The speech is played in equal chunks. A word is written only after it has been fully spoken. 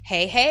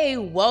Hey,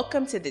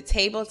 welcome to the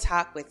Table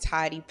Talk with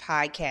Toddy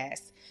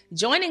podcast.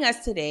 Joining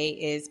us today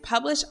is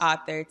published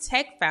author,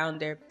 tech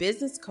founder,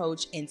 business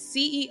coach, and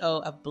CEO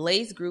of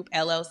Blaze Group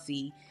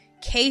LLC,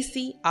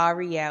 Casey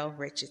Ariel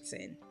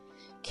Richardson.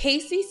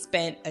 Casey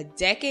spent a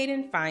decade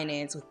in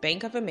finance with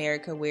Bank of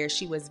America, where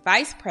she was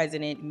vice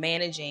president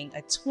managing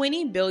a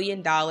 $20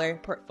 billion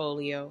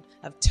portfolio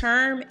of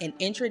term and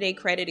intraday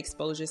credit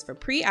exposures for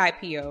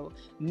pre-IPO,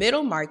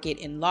 middle market,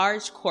 and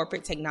large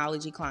corporate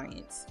technology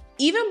clients.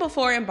 Even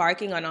before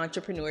embarking on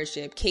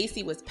entrepreneurship,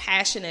 Casey was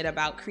passionate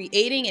about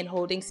creating and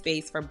holding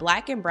space for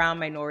Black and Brown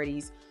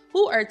minorities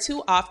who are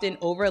too often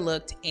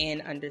overlooked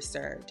and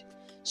underserved.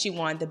 She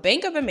won the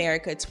Bank of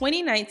America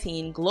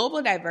 2019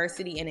 Global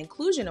Diversity and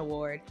Inclusion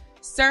Award,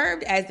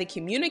 served as the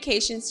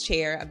communications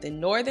chair of the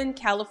Northern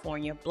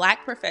California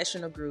Black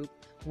Professional Group,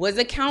 was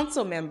a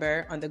council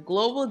member on the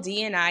Global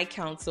D&I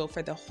Council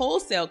for the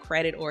Wholesale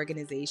Credit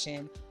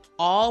Organization,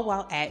 all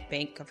while at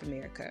Bank of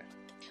America.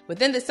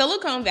 Within the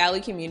Silicon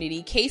Valley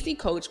community, Casey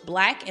coached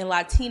Black and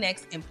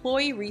Latinx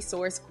employee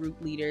resource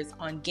group leaders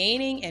on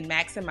gaining and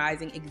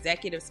maximizing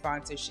executive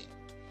sponsorship.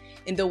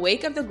 In the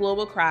wake of the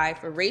global cry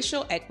for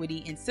racial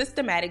equity and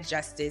systematic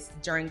justice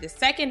during the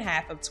second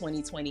half of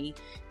 2020,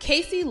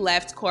 Casey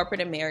left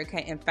corporate America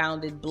and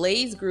founded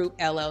Blaze Group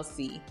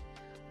LLC.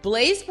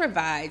 Blaze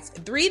provides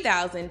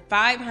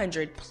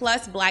 3,500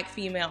 plus Black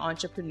female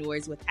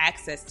entrepreneurs with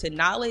access to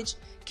knowledge,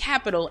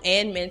 capital,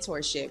 and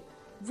mentorship,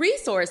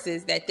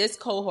 resources that this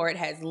cohort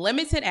has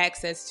limited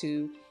access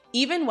to,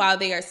 even while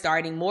they are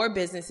starting more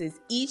businesses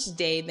each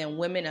day than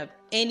women of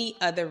any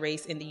other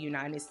race in the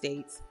United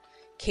States.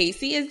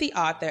 Casey is the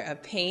author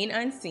of Pain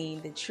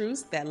Unseen: The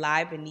Truths That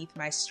Lie Beneath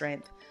My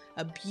Strength,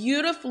 a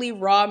beautifully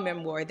raw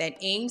memoir that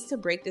aims to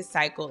break the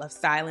cycle of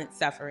silent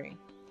suffering.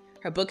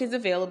 Her book is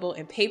available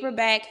in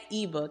paperback,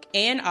 ebook,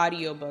 and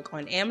audiobook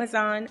on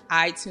Amazon,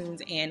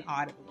 iTunes, and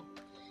Audible.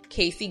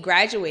 Casey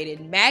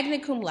graduated magna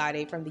cum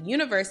laude from the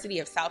University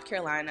of South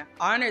Carolina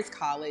Honors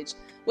College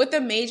with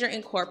a major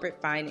in corporate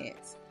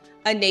finance.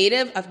 A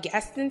native of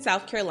Gaston,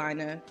 South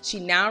Carolina, she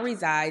now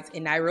resides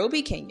in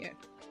Nairobi, Kenya.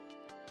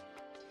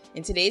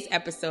 In today's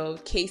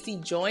episode, Casey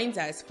joins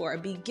us for a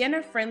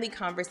beginner-friendly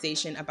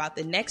conversation about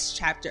the next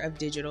chapter of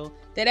digital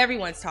that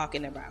everyone's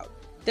talking about,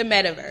 the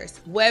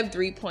metaverse, Web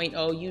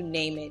 3.0, you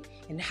name it,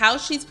 and how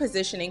she's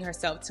positioning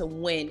herself to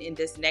win in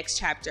this next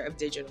chapter of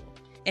digital,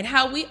 and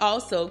how we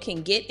also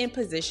can get in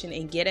position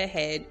and get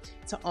ahead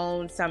to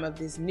own some of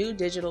this new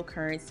digital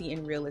currency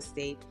and real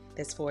estate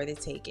that's for the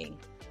taking.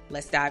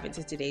 Let's dive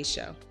into today's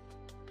show.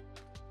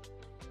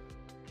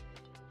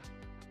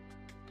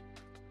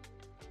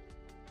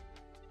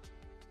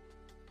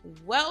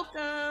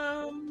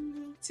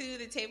 Welcome to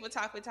the Table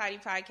Talk with Toddy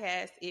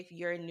podcast. If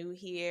you're new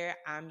here,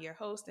 I'm your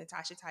host,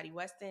 Natasha Toddy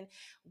Weston.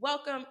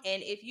 Welcome.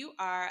 And if you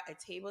are a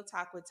Table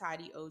Talk with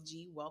Toddy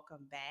OG,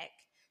 welcome back.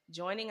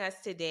 Joining us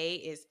today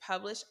is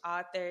published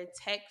author,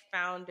 tech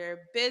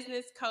founder,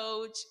 business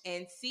coach,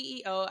 and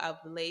CEO of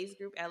Blaze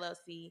Group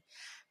LLC,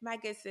 my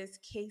good sis,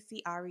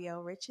 Casey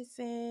Ariel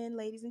Richardson.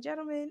 Ladies and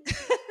gentlemen.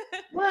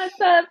 What's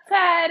up,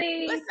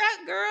 Toddy? What's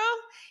up, girl?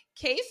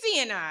 Casey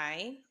and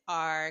I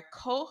are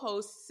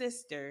co-host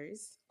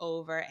sisters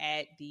over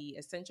at the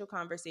Essential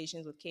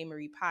Conversations with K.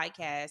 Marie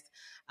podcast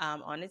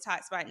on the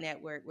Talkspot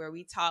Network, where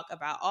we talk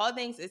about all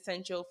things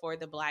essential for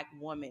the Black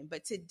woman.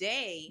 But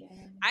today,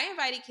 I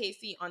invited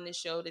Casey on the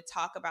show to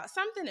talk about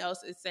something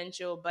else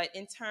essential, but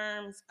in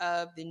terms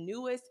of the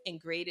newest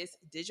and greatest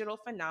digital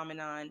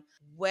phenomenon,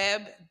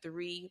 Web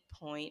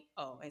 3.0.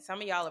 And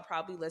some of y'all are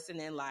probably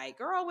listening like,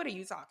 girl, what are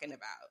you talking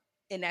about?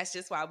 And that's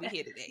just why we're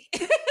here today.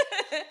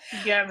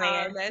 Yeah,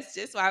 man. That's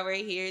just why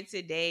we're here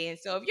today. And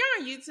so if you're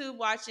on YouTube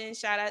watching,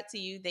 shout out to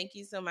you. Thank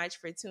you so much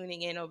for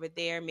tuning in over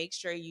there. Make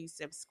sure you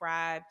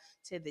subscribe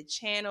to the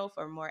channel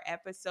for more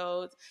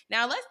episodes.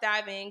 Now let's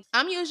dive in.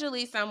 I'm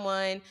usually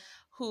someone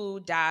who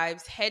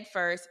dives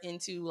headfirst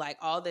into like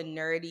all the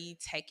nerdy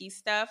techie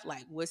stuff,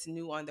 like what's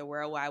new on the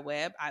World Wide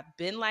Web. I've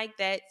been like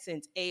that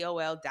since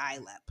AOL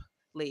dial-up,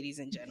 ladies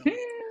and gentlemen.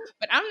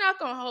 But I'm not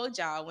going to hold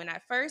y'all. When I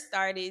first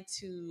started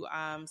to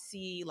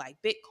see like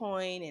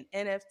Bitcoin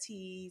and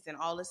NFTs and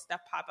all this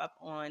stuff pop up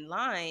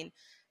online,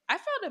 I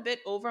felt a bit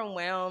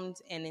overwhelmed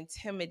and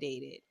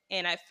intimidated.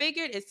 And I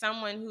figured as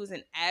someone who's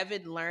an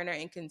avid learner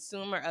and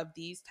consumer of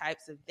these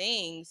types of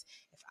things,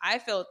 if I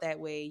felt that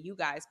way, you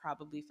guys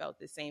probably felt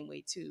the same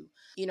way too.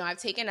 You know, I've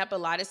taken up a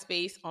lot of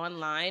space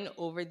online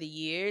over the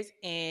years.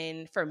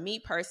 And for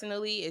me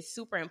personally, it's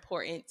super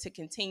important to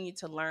continue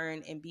to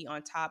learn and be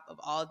on top of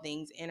all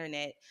things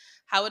internet,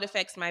 how it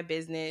affects my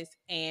business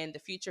and the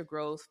future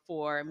growth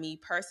for me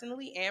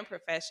personally and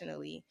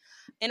professionally.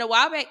 And a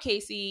while back,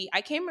 Casey,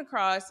 I came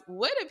across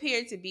what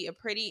appeared to be a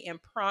pretty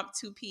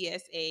impromptu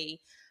PSA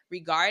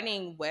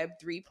regarding Web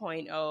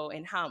 3.0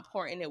 and how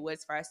important it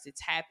was for us to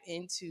tap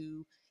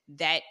into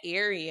that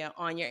area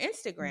on your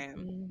Instagram.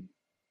 Mm-hmm.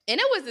 And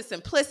it was the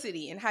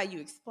simplicity in how you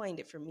explained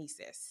it for me,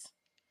 sis.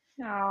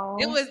 Oh.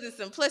 It was the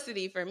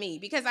simplicity for me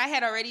because I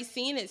had already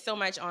seen it so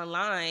much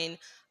online.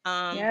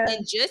 Yeah.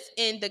 And just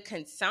in the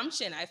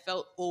consumption, I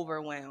felt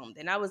overwhelmed.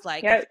 And I was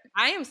like, if Yep.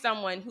 I am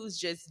someone who's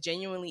just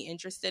genuinely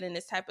interested in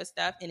this type of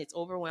stuff and it's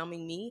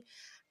overwhelming me,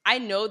 I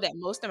know that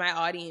most of my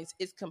audience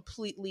is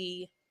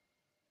completely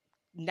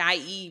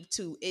naive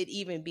to it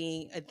even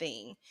being a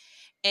thing.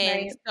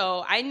 And Right.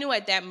 so I knew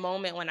at that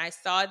moment when I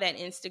saw that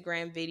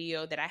Instagram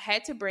video that I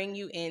had to bring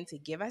you in to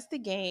give us the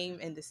game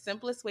in the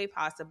simplest way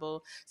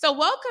possible. So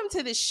welcome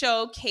to the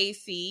show,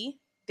 Casey.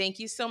 Thank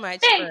you so much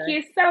for Thank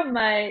you so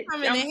much.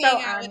 coming to I'm so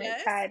hang out with honored,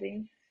 us. Patty.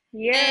 And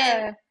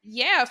Yeah.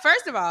 yeah,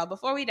 first of all,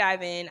 before we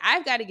dive in,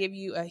 I've got to give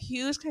you a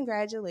huge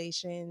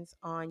congratulations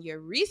on your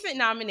recent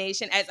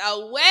nomination as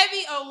a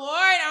Webby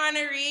Award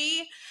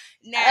honoree.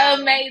 Now,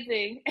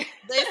 Amazing.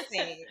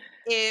 listen,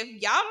 if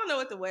y'all don't know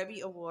what the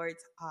Webby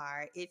Awards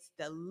are, it's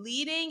the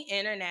leading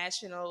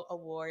international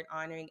award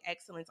honoring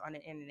excellence on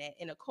the internet.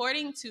 And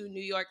according to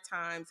New York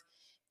Times,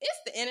 it's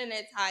the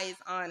internet's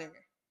highest honor.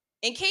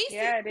 And Casey's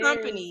Yeah, it is.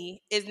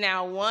 company is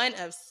now one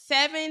of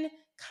 7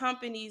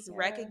 companies Yeah.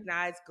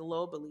 recognized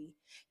globally.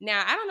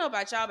 Now, I don't know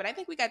about y'all, but I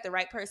think we got the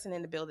right person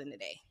in the building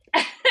today.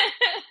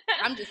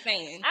 I'm just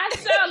saying. I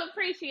sure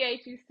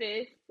appreciate you,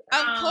 sis.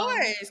 Of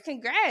course.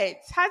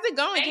 Congrats. How's it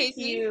going, Thank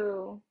Casey?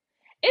 you.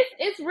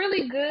 It's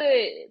really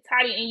good,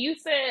 Toddy. And you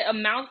said a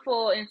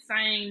mouthful in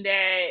saying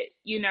that,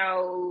 you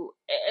know,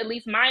 at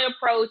least my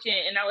approach,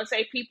 and I would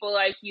say people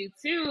like you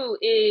too,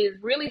 is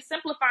really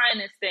simplifying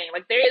this thing.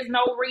 Like, there is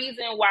no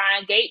reason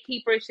why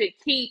gatekeepers should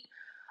keep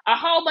a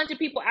whole bunch of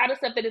people out of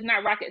stuff that is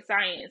not rocket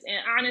science. And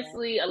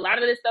honestly, a lot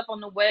of this stuff on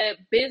the web,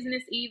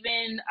 business,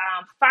 even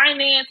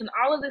finance, and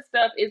all of this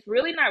stuff is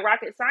really not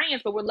rocket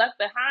science, but we're left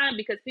behind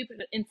because people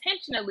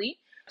intentionally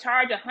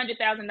charge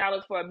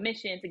 $100,000 for a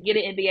mission to get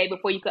an MBA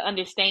before you can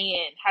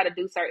understand how to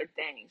do certain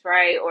things,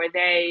 right? Or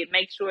they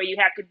make sure you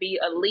have to be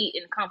elite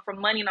and come from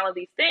money and all of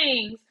these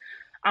things.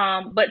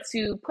 But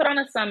to put on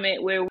a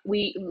summit where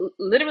we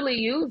literally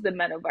use the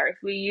metaverse,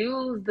 we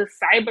use the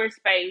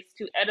cyberspace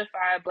to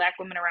edify Black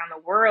women around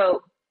the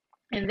world,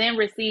 and then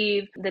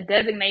receive the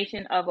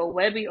designation of a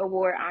Webby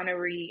Award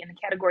honoree in the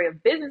category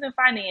of business and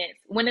finance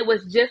when it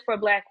was just for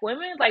Black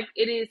women, like,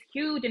 it is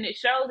huge, and it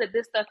shows that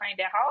this stuff ain't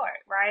that hard,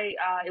 right?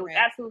 It was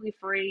absolutely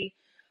free,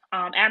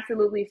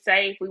 absolutely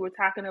safe. We were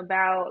talking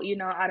about, you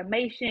know,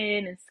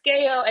 automation and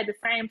scale at the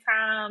same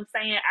time,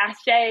 saying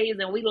ashes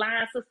and we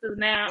line sisters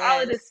now,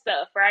 all of this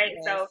stuff, right?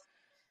 So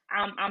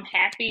I'm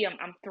happy.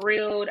 I'm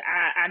thrilled.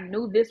 I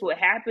knew this would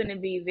happen, to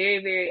be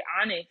very, very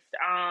honest.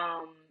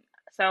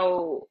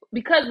 So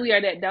because we are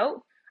that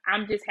dope,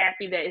 I'm just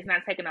happy that it's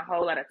not taking a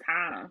whole lot of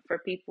time for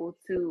people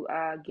to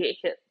get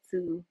hip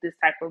to this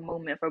type of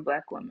movement for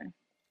Black women.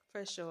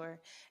 For sure.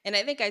 And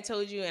I think I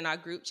told you in our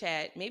group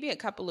chat maybe a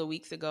couple of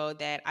weeks ago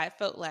that I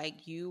felt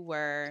like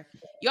you're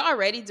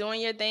already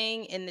doing your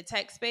thing in the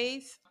tech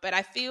space, but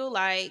I feel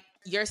like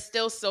you're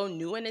still so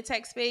new in the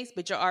tech space,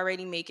 but you're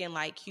already making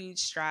like huge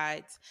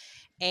strides.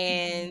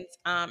 And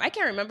I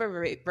can't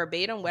remember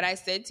verbatim what I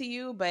said to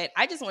you, but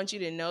I just want you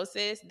to know,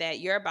 sis, that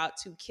you're about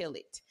to kill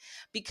it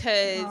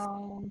because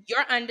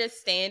your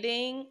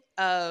understanding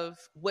of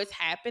what's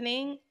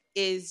happening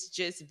is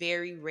just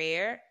very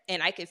rare.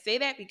 And I can say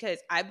that because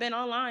I've been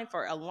online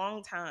for a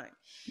long time.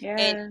 Yeah.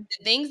 And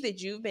the things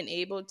that you've been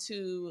able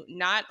to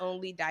not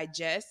only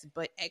digest,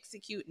 but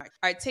execute,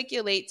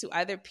 articulate to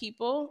other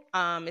people,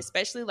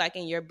 especially like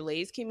in your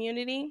Blaze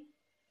community,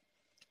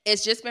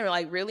 it's just been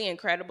like really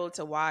incredible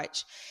to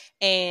watch.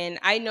 And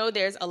I know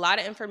there's a lot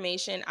of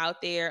information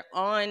out there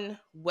on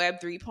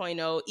Web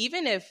 3.0,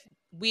 even if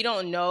we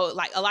don't know,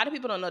 like a lot of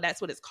people don't know that's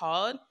what it's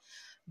called.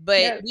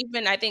 But we've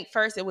been, I think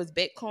first it was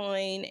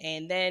Bitcoin,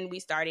 and then we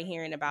started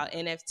hearing about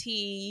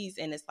NFTs,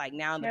 and it's like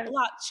now the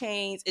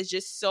blockchains. It's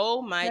just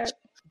so much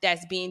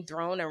that's being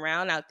thrown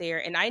around out there.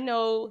 And I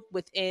know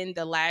within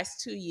the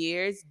last 2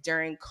 years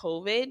during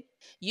COVID,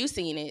 you've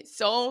seen it.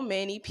 So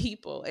many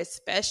people,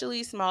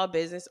 especially small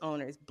business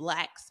owners,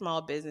 Black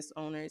small business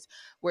owners,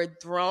 were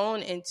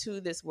thrown into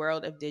this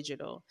world of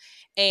digital.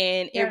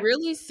 And it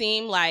really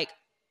seemed like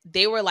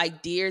they were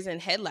like deers in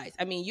headlights.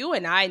 I mean, you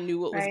and I knew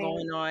what was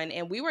going on,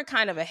 and we were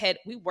kind of ahead.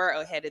 We were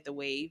ahead of the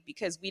wave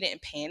because we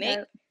didn't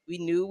panic. We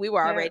knew we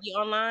were already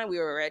online. We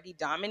were already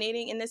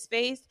dominating in this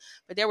space.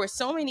 But there were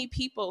so many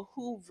people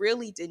who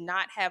really did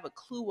not have a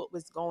clue what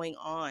was going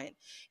on.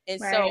 And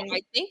so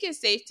I think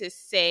it's safe to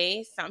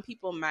say some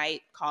people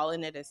might call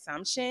it an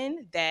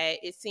assumption that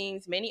it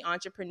seems many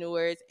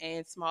entrepreneurs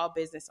and small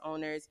business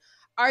owners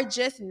are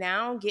just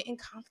now getting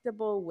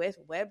comfortable with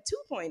Web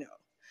 2.0.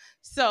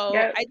 So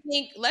I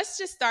think let's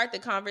just start the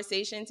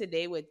conversation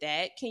today with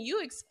that. Can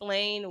you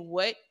explain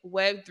what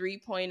Web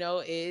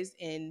 3.0 is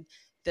in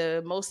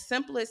the most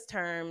simplest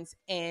terms,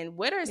 and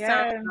what are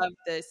some of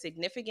the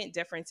significant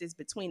differences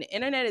between the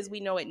internet as we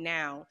know it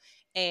now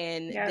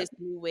and this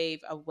new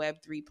wave of Web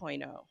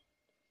 3.0?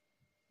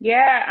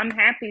 Yeah, I'm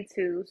happy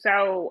to.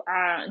 So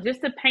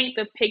just to paint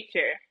the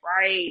picture,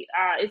 right,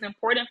 it's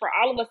important for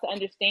all of us to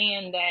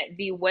understand that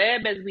the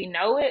web as we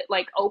know it,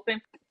 like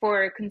open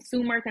for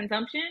consumer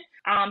consumption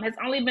has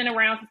only been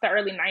around since the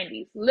early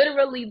 90s,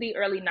 literally the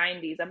early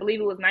 90s. I believe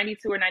it was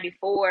 92 or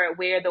 94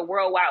 where the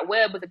World Wide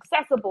Web was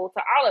accessible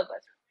to all of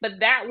us. But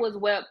that was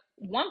Web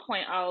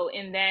 1.0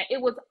 in that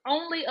it was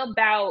only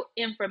about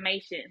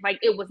information. Like,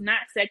 it was not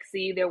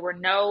sexy. There were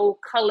no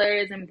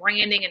colors and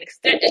branding and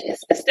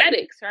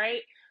aesthetics,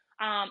 right?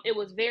 It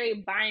was very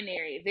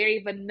binary,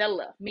 very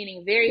vanilla,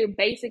 meaning very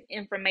basic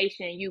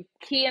information. You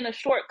key in a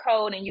short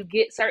code and you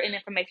get certain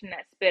information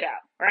that's spit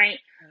out, right?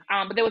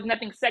 But there was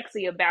nothing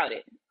sexy about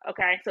it.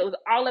 Okay, so it was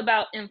all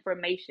about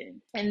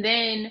information. And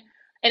then,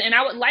 and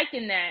I would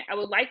liken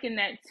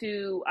that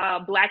to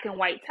black and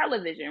white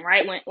television,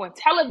 right? When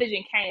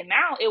television came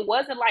out, it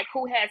wasn't like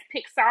who has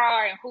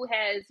Pixar and who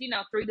has,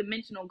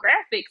 three-dimensional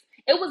graphics.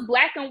 It was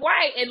black and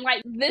white, and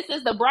like, this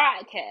is the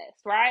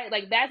broadcast, right?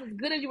 Like, that's as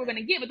good as you were going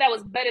to get, but that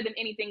was better than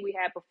anything we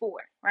had before,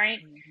 right?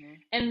 Mm-hmm.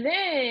 And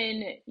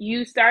then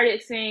you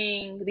started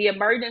seeing the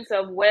emergence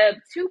of Web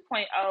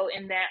 2.0,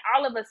 in that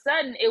all of a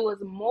sudden it was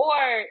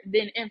more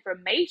than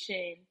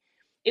information.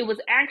 It was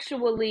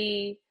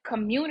actually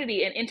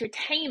community and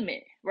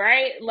entertainment,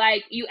 right?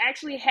 Like, you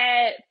actually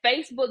had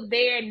Facebook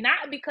there,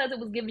 not because it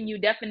was giving you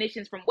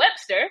definitions from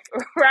Webster,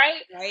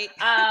 right? Right.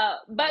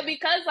 But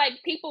because, like,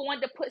 people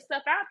want to put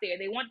stuff out there.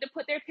 They want to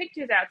put their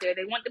pictures out there.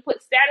 They want to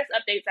put status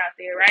updates out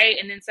there, right?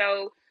 And then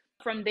so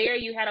from there,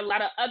 you had a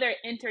lot of other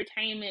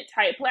entertainment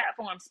type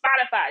platforms,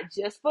 Spotify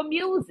just for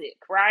music,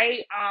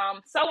 right?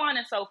 So on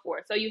and so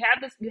forth. So you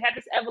have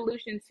this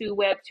evolution to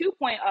Web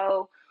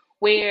 2.0,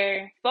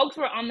 where folks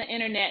were on the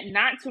internet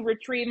not to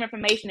retrieve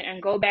information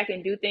and go back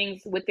and do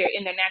things in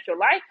their natural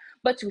life,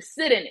 but to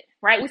sit in it,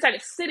 right? We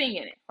started sitting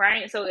in it,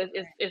 right? So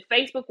if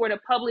Facebook were to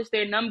publish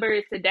their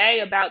numbers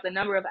today about the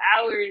number of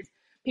hours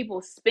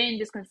people spend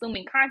just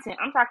consuming content,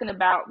 I'm talking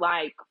about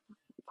like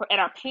at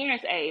our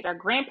parents' age, our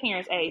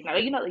grandparents' age. Now,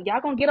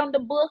 y'all gonna get on the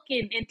book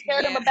and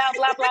tell them about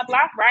blah, blah,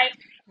 blah, right?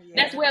 Yeah.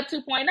 That's Web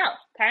 2.0,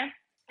 okay?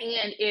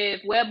 And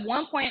if Web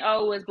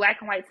 1.0 was black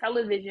and white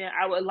television,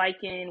 I would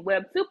liken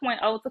Web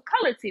 2.0 to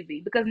color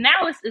TV, because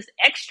now it's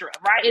extra,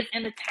 right? It's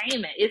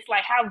entertainment. It's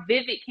like, how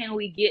vivid can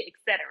we get,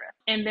 etc.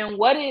 And then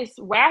what is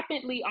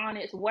rapidly on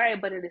its way,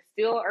 but it is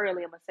still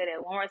early. I'm going to say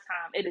that one more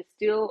time. It is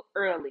still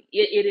early.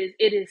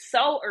 It is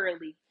so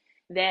early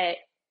that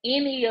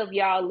any of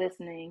y'all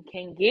listening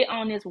can get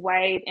on this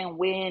wave and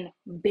win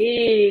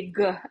big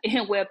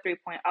in Web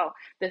 3.0.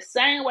 The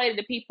same way that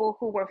the people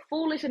who were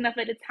foolish enough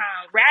at the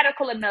time,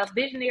 radical enough,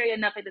 visionary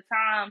enough at the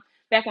time,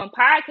 back when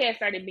podcasts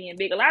started being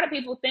big. A lot of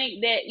people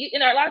think that,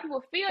 a lot of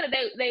people feel that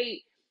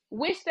they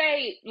wish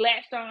they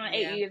latched on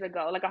 8 years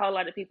ago, like a whole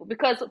lot of people,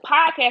 because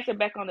podcasts are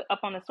back up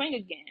on the swing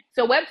again.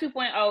 So Web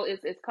 2.0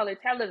 is color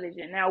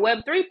television. Now, Web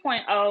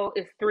 3.0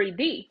 is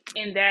 3D,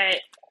 in that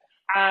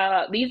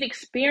these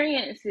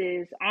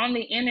experiences on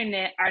the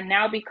internet are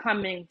now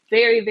becoming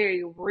very,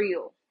 very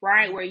real,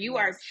 right? Where you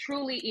are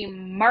truly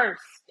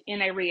immersed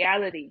in a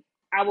reality.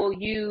 I will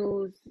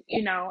use,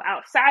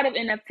 outside of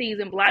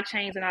NFTs and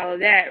blockchains and all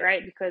of that,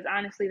 right? Because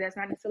honestly, that's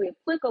not necessarily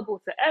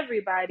applicable to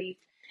everybody.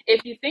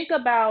 If you think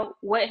about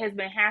what has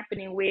been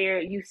happening,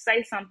 where you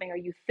say something or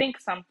you think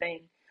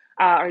something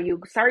or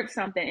you search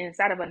something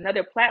inside of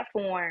another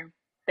platform,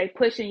 they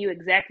pushing you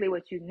exactly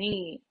what you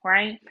need,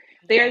 right?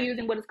 They're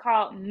using what is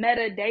called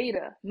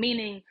metadata,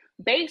 meaning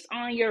based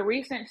on your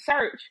recent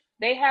search,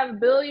 they have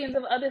billions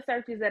of other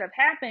searches that have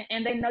happened,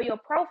 and they know your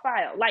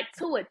profile, like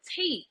to a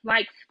T.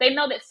 Like, they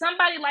know that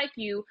somebody like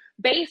you,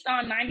 based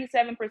on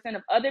 97%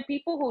 of other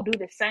people who do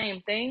the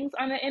same things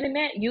on the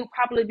internet, you'd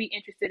probably be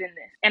interested in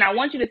this. And I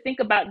want you to think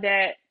about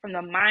that from the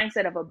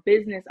mindset of a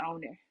business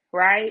owner,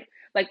 right?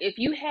 Like, if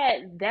you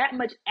had that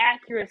much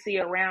accuracy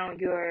around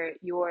your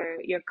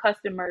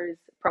customers'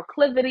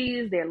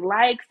 proclivities, their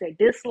likes, their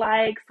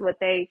dislikes, what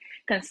they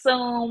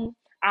consume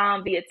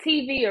via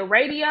TV or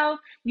radio,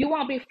 you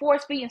won't be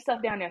force feeding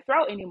stuff down their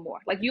throat anymore.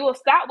 Like, you will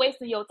stop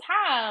wasting your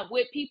time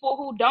with people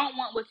who don't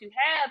want what you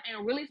have,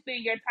 and really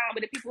spend your time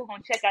with the people who are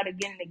going to check out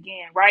again and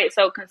again, right?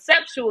 So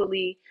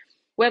conceptually,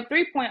 Web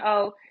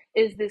 3.0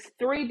 is this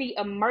 3D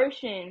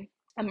immersion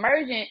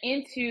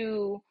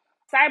into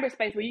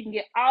cyberspace where you can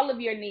get all of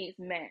your needs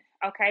met.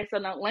 Okay, so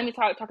now let me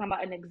talking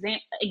about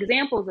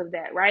examples of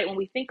that, right? When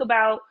we think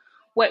about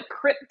what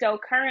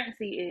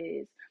cryptocurrency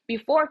is,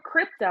 before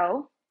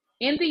crypto,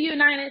 in the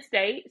United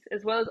States,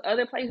 as well as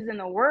other places in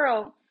the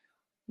world,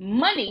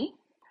 money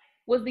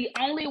was the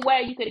only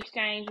way you could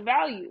exchange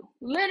value.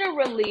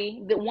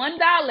 Literally, the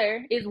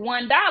 $1 is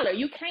 $1.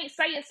 You can't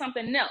say it's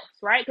something else,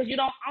 right? Because you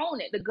don't own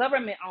it. The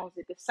government owns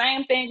it. The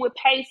same thing with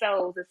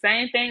pesos, the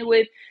same thing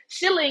with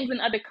shillings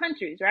in other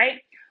countries, right?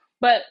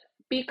 But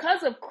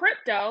because of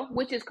crypto,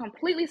 which is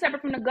completely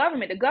separate from the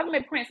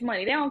government prints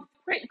money. They don't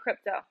print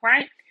crypto,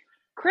 right?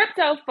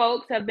 Crypto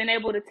folks have been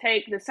able to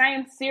take the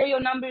same serial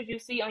numbers you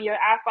see on your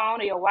iPhone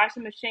or your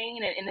washing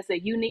machine, and it's a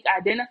unique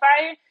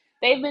identifier.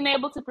 They've been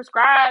able to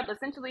prescribe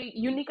essentially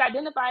unique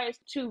identifiers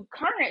to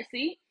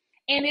currency,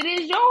 and it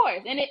is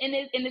yours. And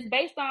it's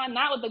based on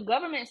not what the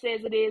government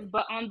says it is,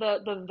 but on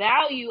the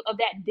value of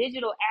that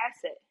digital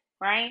asset,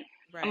 right?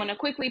 I'm going Right. to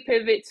quickly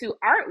pivot to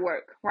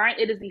artwork, right?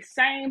 It is the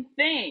same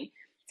thing.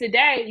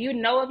 Today, you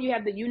know, if you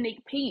have the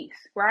unique piece,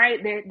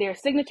 right? Their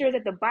signatures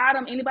at the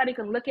bottom. Anybody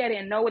can look at it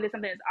and know whether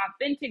something is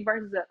authentic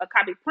versus a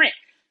copy print.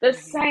 The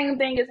Mm-hmm. same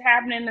thing is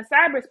happening in the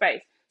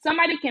cyberspace.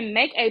 Somebody can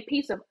make a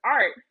piece of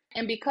art,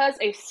 and because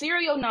a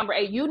serial number,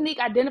 a unique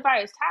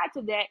identifier is tied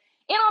to that,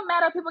 it don't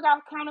matter if people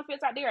got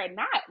counterfeits out there or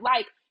not.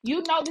 Like,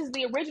 you know this is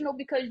the original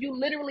because you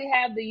literally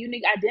have the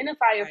unique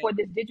identifier for Right.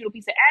 this digital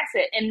piece of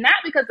asset, and not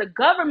because the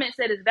government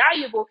said it's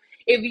valuable.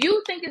 If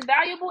you think it's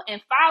valuable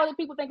and 5 other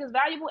people think it's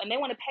valuable and they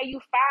want to pay you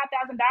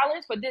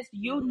 $5,000 for this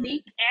Mm-hmm.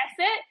 unique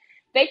asset,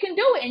 they can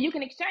do it, and you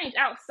can exchange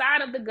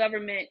outside of the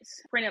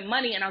government's printed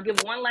money. And I'll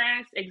give one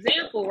last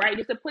example, right,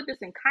 just to put this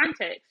in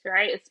context,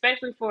 right,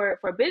 especially for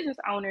business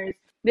owners.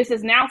 This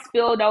is now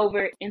spilled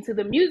over into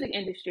the music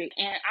industry,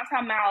 and I'm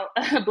talking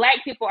about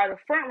Black people are the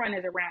front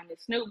runners around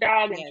this. Snoop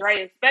Dogg and Yes.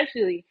 Dre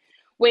especially,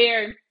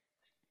 where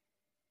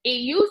it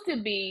used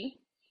to be,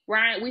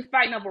 right, we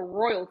fighting over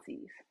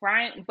royalties,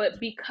 right? But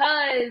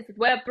because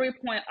Web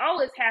 3.0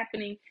 is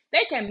happening,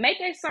 they can make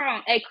a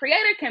song. A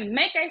creator can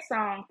make a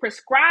song,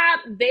 prescribe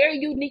their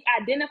unique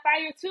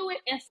identifier to it,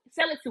 and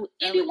sell it to Sell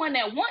it. anyone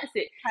that wants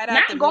it. Cut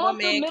out the Not going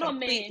through middleman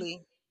middlemen,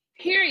 completely.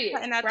 period,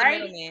 Cutting out the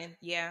right? middleman.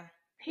 Yeah.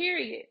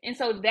 Period. And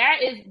so that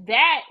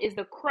is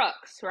the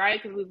crux,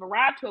 right? Because we've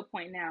arrived to a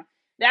point now.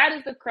 That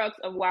is the crux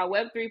of why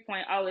Web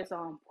 3.0 is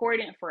so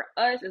important for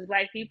us as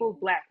Black people,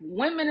 Black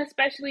women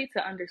especially,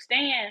 to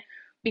understand,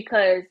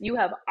 because you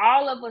have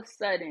all of a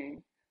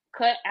sudden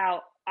cut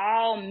out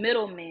all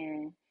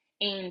middlemen,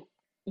 and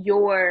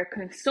your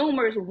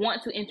consumers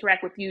want to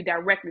interact with you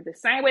directly. The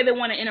same way they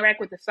want to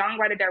interact with the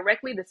songwriter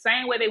directly, the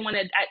same way they want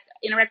to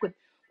interact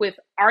with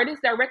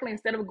artists directly,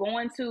 instead of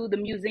going to the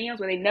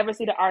museums where they never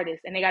see the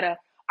artist and they gotta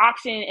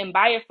auction and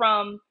buy it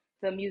from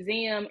the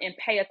museum and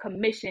pay a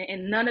commission,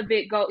 and none of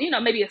it go,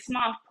 maybe a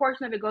small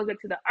portion of it goes back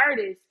to the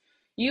artist.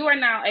 You are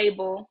now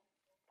able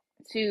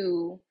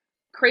to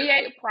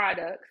create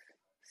products,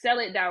 sell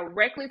it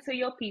directly to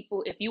your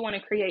people. If you want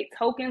to create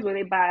tokens where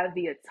they buy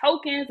via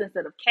tokens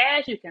instead of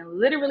cash, you can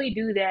literally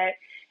do that.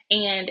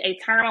 And a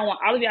term I want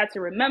all of y'all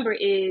to remember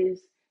is,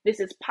 this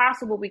is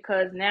possible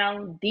because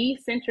now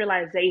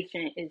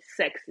decentralization is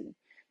sexy.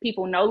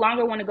 People no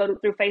longer want to go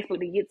through Facebook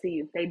to get to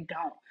you. They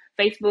don't.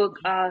 Facebook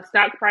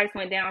stock price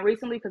went down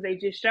recently because they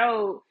just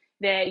showed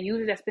that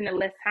users are spending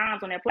less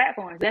times on their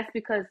platforms. That's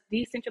because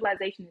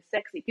decentralization is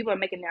sexy. People are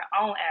making their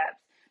own apps.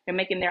 They're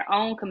making their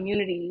own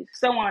communities,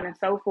 so on and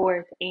so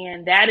forth.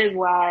 And that is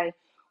why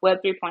Web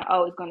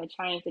 3.0 is going to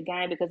change the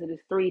game, because it is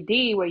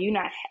 3D, where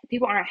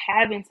people aren't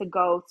having to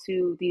go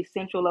to these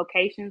central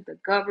locations, the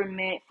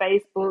government,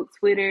 Facebook,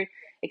 Twitter,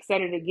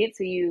 etc., to get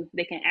to you.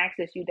 They can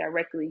access you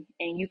directly,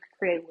 and you can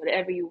create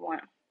whatever you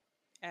want.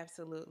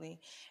 Absolutely.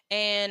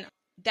 And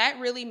that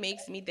really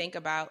makes me think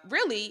about,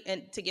 really,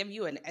 and to give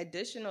you an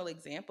additional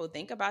example,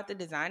 think about the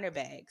designer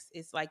bags.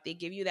 It's like they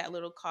give you that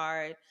little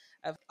card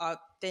of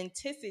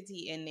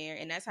authenticity in there,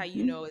 and that's how you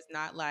Mm-hmm. know it's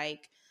not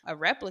like a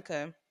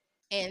replica.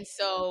 And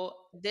so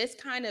this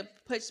kind of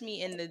puts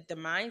me in the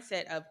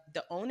mindset of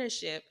the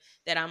ownership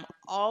that I'm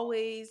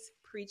always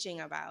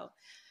preaching about.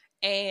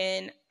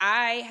 And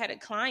I had a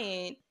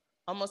client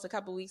almost a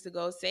couple weeks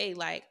ago say,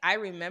 like, I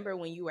remember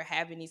when you were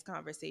having these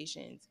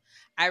conversations.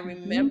 I Mm-hmm.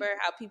 remember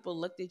how people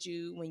looked at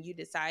you when you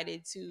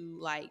decided to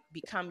like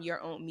become your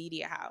own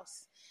media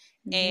house.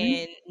 Mm-hmm.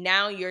 And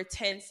now you're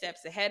 10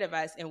 steps ahead of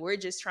us and we're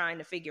just trying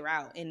to figure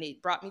out. And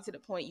it brought me to the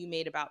point you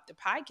made about the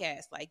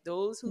podcast. Like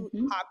those who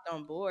Mm-hmm. hopped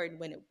on board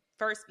when it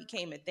first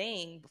became a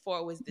thing, before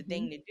it was the Mm-hmm.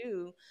 thing to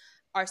do,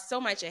 are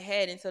so much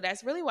ahead. And so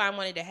that's really why I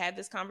wanted to have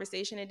this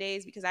conversation today,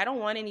 is because I don't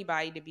want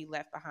anybody to be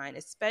left behind,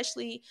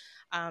 especially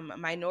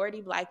minority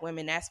Black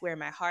women. That's where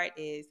my heart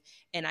is.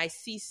 And I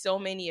see so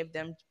many of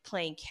them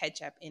playing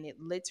catch up, and it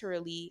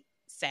literally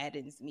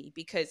saddens me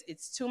because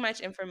it's too much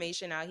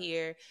information out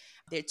here.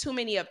 There are too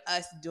many of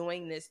us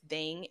doing this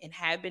thing and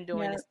have been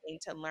doing Yeah. this thing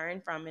to learn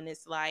from. And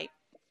it's like,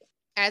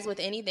 as with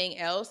anything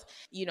else,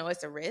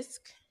 it's a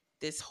risk.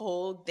 This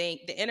whole thing,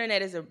 the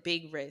internet is a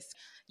big risk.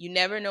 You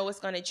never know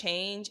what's going to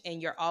change,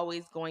 and you're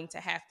always going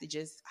to have to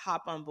just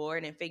hop on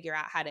board and figure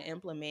out how to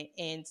implement.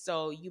 And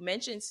so you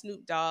mentioned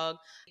Snoop Dogg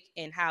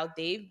and how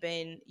they've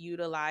been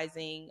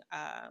utilizing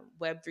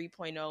Web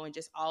 3.0 and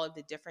just all of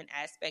the different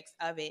aspects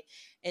of it.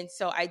 And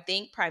so I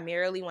think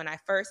primarily when I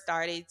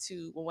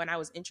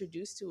was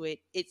introduced to it,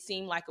 it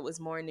seemed like it was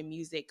more in the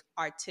music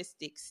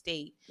artistic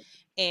state.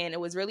 And it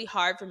was really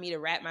hard for me to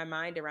wrap my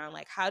mind around,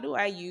 like, how do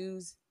I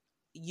use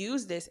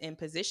this and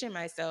position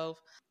myself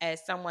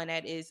as someone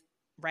that is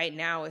right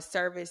now a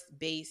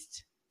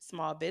service-based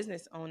small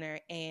business owner,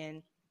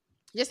 and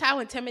just how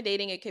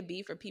intimidating it could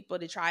be for people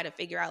to try to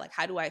figure out, like,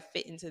 how do I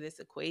fit into this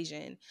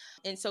equation?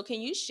 And so can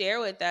you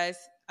share with us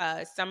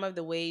some of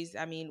the ways,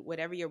 I mean,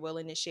 whatever you're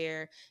willing to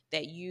share,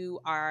 that you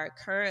are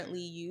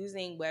currently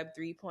using Web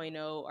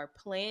 3.0 or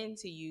plan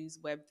to use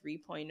Web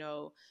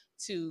 3.0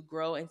 to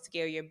grow and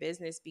scale your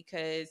business.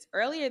 Because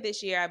earlier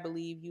this year, I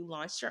believe you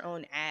launched your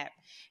own app.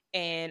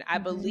 And I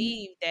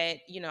believe that,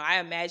 I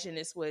imagine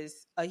this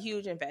was a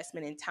huge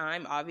investment in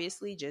time,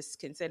 obviously, just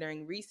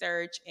considering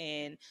research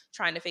and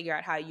trying to figure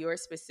out how your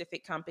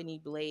specific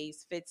company,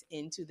 Blaze, fits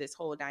into this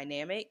whole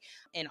dynamic,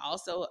 and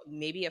also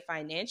maybe a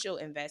financial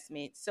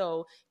investment.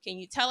 So, can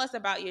you tell us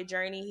about your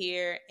journey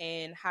here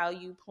and how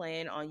you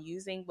plan on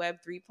using Web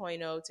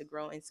 3.0 to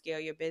grow and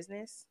scale your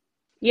business?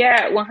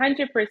 Yeah,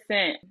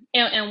 100%.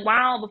 And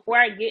while before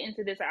I get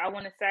into this, I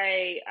want to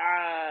say,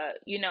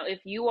 if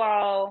you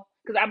all,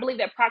 because I believe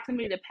that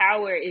proximity to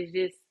power is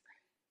just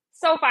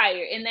so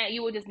fire in that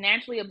you will just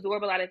naturally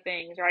absorb a lot of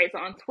things, right? So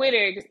on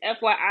Twitter, just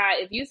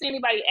FYI, if you see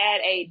anybody add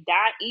a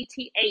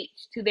 .eth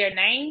to their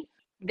name,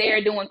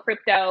 they're doing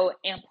crypto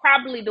and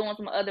probably doing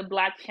some other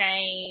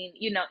blockchain,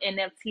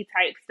 NFT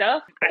type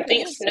stuff. I Can you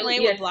think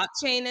explain yeah. what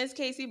blockchain is,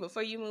 Casey,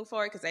 before you move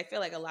forward? Because I feel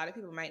like a lot of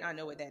people might not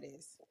know what that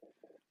is.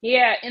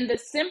 Yeah, in the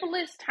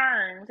simplest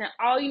terms, and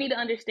all you need to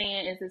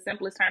understand is the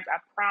simplest terms, I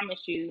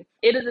promise you,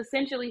 it is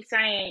essentially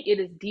saying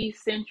it is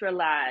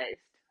decentralized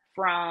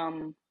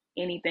from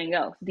anything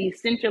else,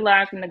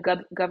 decentralized from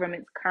the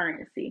government's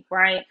currency,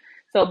 right?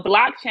 So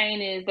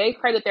blockchain is they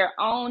created their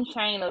own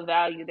chain of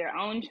value, their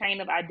own chain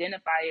of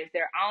identifiers,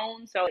 their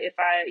own. So if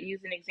I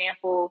use an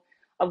example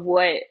of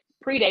what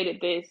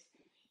predated this,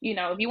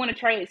 if you want to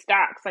trade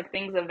stocks, like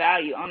things of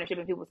value, ownership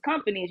in people's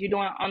companies, you're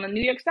doing it on the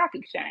New York Stock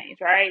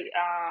Exchange, right?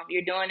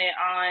 You're doing it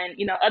on,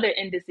 other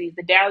indices,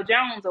 the Dow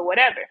Jones or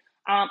whatever.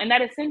 And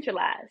that is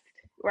centralized,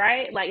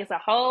 right? Like it's a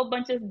whole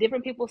bunch of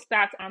different people's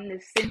stocks on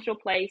this central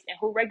place, and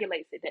who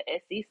regulates it? The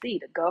SEC,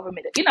 the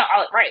government,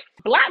 all right.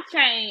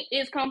 Blockchain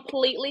is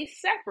completely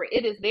separate.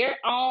 It is their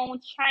own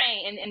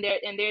chain, and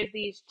there's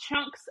these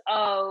chunks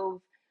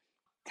of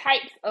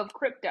types of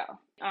crypto,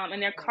 and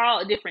they're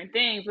called different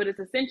things, but it's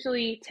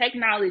essentially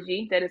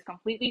technology that is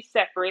completely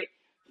separate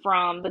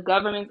from the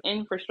government's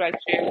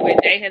infrastructure, where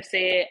they have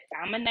said,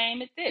 I'm gonna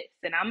name it this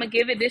and I'm gonna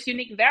give it this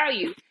unique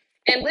value,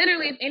 and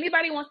literally if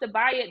anybody wants to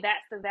buy it,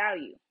 that's the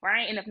value,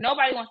 right? And if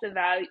nobody wants to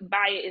buy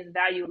it, it's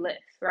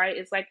valueless, right?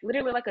 It's like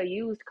literally like a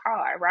used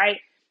car,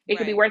 right? It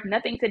could be worth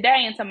nothing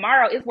today, and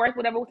tomorrow it's worth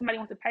whatever somebody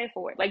wants to pay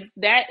for it. Like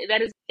that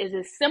is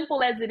as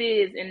simple as it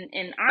is,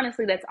 and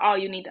honestly, that's all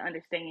you need to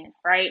understand,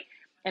 right?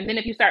 And then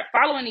if you start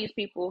following these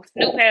people,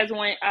 Snoop has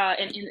one,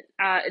 and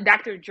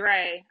Dr.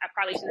 Dre. I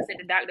probably should have said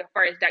the doctor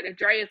first. Dr.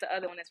 Dre is the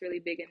other one that's really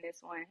big in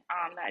this one,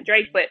 not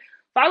Drake, but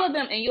follow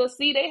them, and you'll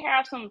see they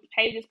have some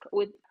pages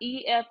with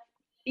ETH.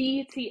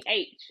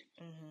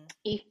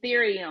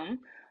 Ethereum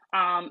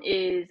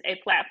is a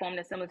platform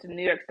that's similar to the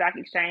New York Stock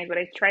Exchange, where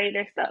they trade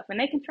their stuff, and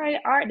they can trade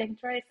art, they can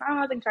trade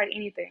songs, they can trade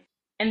anything.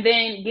 And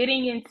then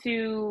getting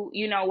into,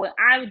 what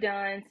I've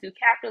done to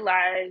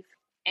capitalize,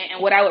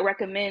 and what I would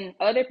recommend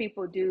other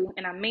people do,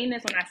 and I mean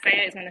this when I say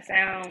it, it's going to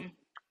sound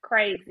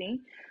crazy,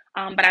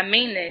 but I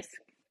mean this.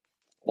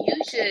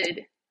 You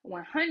should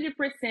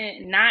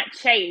 100% not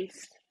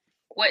chase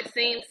what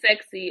seems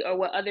sexy or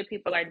what other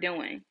people are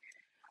doing.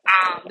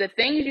 The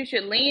things you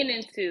should lean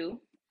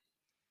into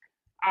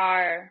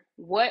are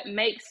what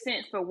makes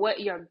sense for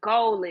what your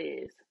goal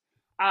is.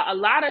 A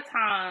lot of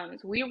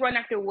times we run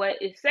after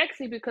what is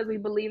sexy because we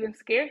believe in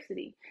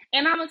scarcity.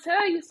 And I'm going to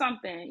tell you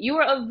something. You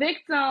are a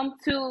victim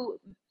to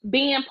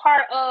being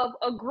part of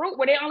a group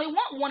where they only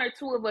want one or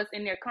two of us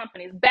in their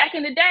companies. Back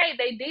in the day,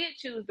 they did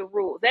choose the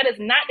rules. That is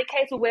not the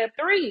case with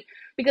Web3,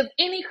 because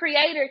any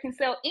creator can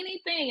sell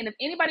anything. And if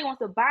anybody wants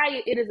to buy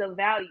it, it is of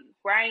value,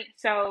 right?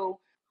 So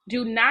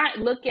do not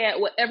look at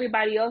what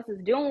everybody else is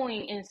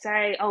doing and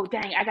say, oh,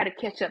 dang, I got to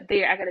catch up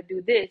there. I got to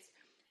do this.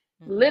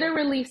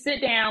 Literally sit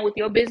down with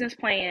your business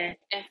plan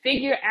and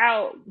figure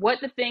out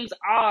what the things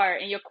are,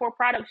 and your core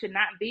product should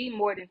not be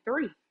more than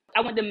 3. I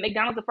went to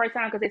McDonald's the first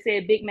time because they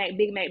said Big Mac,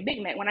 Big Mac, Big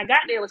Mac. When I got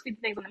there, it was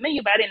 50 things on the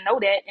menu, but I didn't know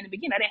that in the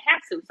beginning. I didn't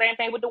have to. Same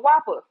thing with the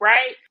Whopper,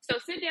 right? So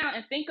sit down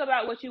and think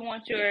about what you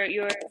want your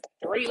 3,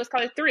 let's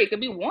call it 3. It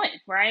could be 1,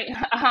 right?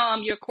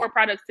 Your core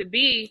products to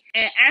be,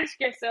 and ask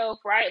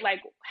yourself, right,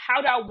 like, how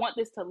do I want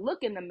this to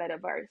look in the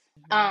metaverse?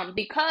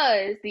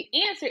 Because the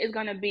answer is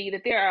going to be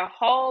that there are a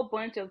whole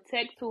bunch of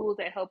tech tools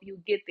that help you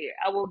get there.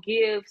 I will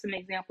give some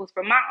examples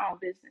from my own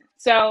business.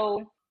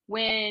 So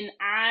when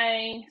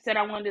I said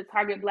I wanted to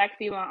target Black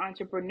female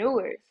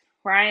entrepreneurs,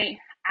 right,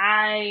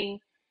 I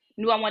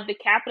knew I wanted to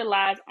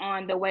capitalize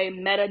on the way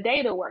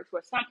metadata works,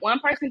 where one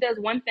person does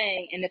one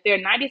thing, and if there are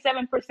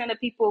 97% of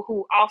people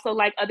who also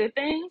like other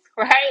things,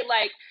 right,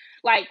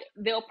 like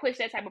they'll push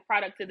that type of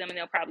product to them and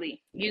they'll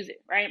probably use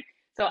it, right?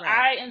 So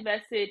I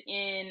invested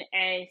in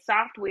a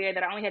software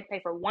that I only had to pay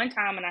for one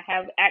time, and I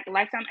have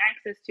lifetime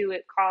access to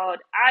it,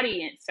 called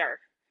Audiencer,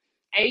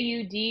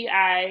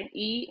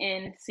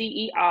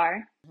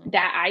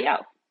 AUDIENCER.io.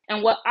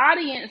 And what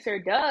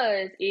Audiencer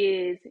does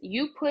is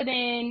you put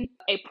in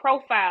a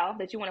profile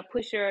that you want to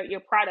push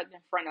your product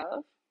in front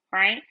of,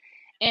 right?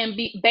 and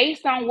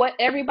based on what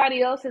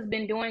everybody else has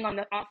been doing on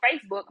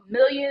Facebook,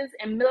 millions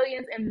and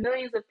millions and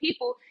millions of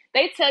people,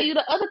 they tell you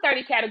the other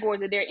 30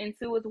 categories that they're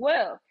into as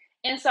well.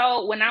 And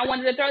so when I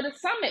wanted to throw the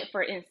summit,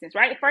 for instance,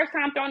 right, first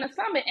time throwing the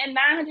summit, and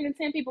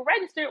 910 people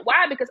registered.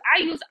 Why? Because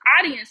I use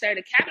Audiencer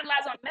to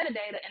capitalize on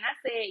metadata, and I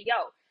said, yo,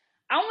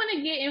 I want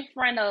to get in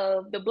front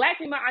of the Black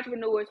female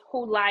entrepreneurs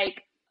who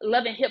like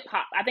loving hip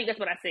hop. I think that's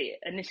what I said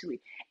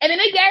initially. And then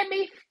they gave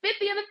me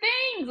 50 of the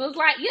things. It was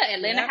like, yeah,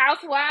 Atlanta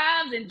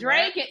Housewives and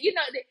Drake, and you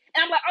know,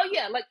 and I'm like, oh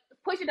yeah, like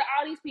push it to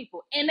all these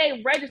people. And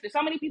they registered.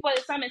 So many people at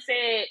the summit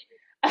said,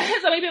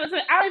 so many people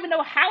said, I don't even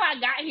know how I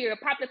got here,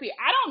 popped up here.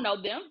 I don't know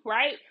them,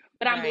 right?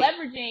 But I'm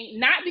leveraging,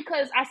 not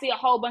because I see a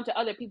whole bunch of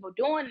other people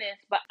doing this,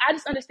 but I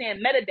just understand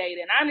metadata,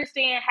 and I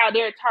understand how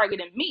they're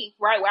targeting me,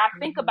 right? Where I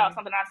think about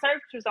something, I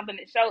search for something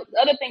that shows,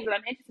 other things that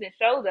I'm interested in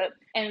shows up.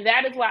 And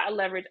that is why I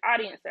leverage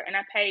Audiencer. And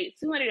I paid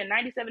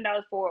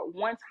 $297 for it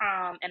one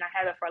time, and I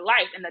have it for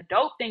life. And the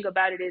dope thing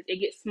about it is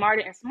it gets smarter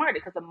and smarter,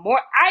 because the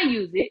more I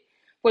use it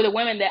for the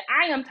women that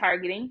I am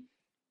targeting,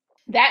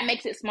 that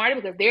makes it smarter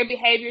because their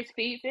behaviors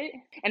feeds it.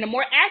 And the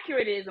more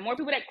accurate it is, the more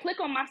people that click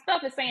on my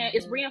stuff is saying,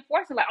 it's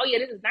reinforcing like, oh yeah,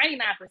 this is 99%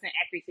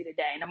 accuracy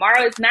today. And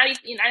tomorrow it's 99.5,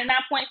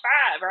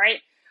 right?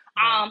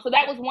 So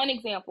that was one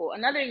example.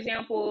 Another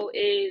example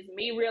is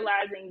me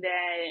realizing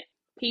that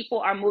people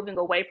are moving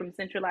away from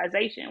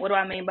centralization. What do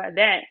I mean by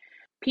that?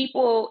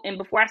 People, and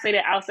before I say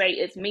that, I'll say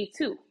it's me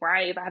too,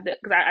 right? If I have to,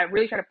 because I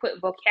really try to put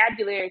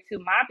vocabulary to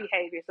my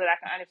behavior so that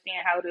I can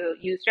understand how to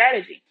use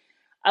strategy.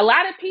 A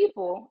lot of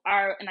people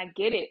are, and I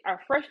get it,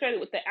 are frustrated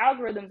with the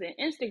algorithms in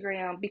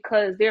Instagram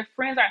because their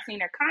friends aren't seeing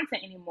their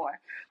content anymore.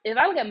 If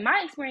I look at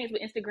my experience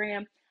with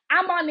Instagram,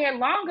 I'm on there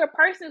longer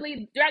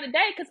personally throughout the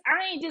day because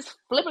I ain't just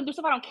flipping through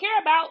stuff I don't care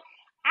about.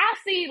 I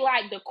see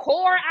like the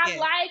core I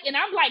like, and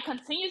I'm like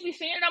continuously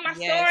sharing it on my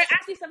story.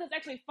 I see stuff that's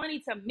actually funny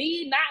to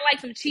me, not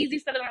like some cheesy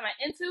stuff that I'm not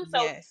into.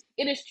 So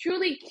it is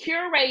truly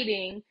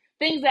curating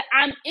things that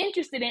I'm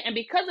interested in, and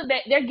because of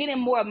that, they're getting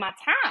more of my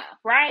time,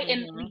 right?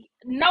 And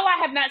no, I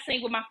have not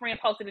seen what my friend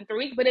posted in 3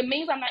 weeks, but it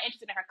means I'm not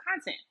interested in her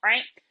content,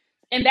 right?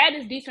 And that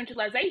is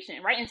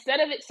decentralization, right?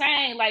 Instead of it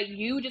saying like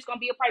you just gonna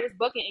be a part of this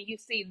bucket and you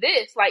see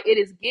this, like it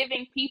is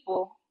giving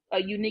people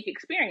a unique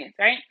experience,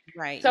 right?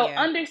 Right. So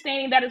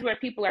understanding that is where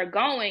people are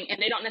going,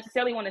 and they don't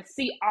necessarily want to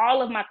see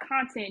all of my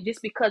content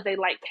just because they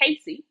like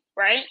Casey,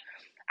 right?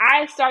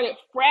 I started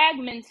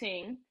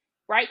fragmenting,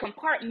 right?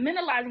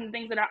 Compartmentalizing the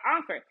things that I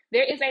offer.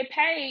 There is a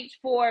page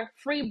for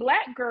Free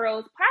Black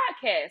Girls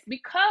podcast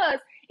because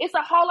it's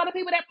a whole lot of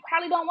people that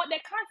probably don't want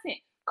that content.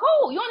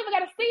 Cool. You don't even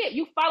got to see it.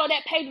 You follow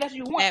that page that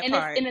you want. And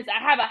I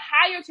have a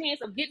higher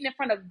chance of getting in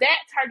front of that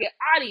target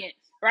audience,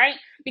 right?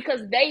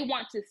 Because they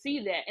want to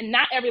see that. And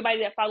not everybody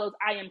that follows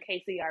I Am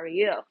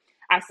KCREL.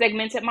 I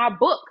segmented my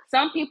book.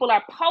 Some people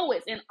are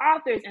poets and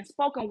authors and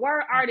spoken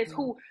word artists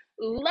who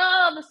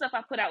love the stuff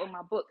I put out with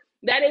my book.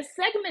 That is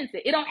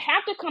segmented. It don't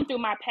have to come through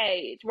my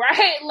page,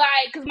 right?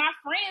 Like, because my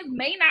friends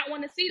may not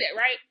want to see that,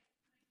 right?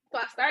 So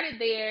I started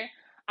there.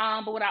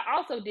 But what I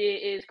also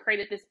did is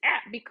created this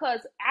app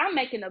because I'm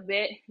making a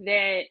bet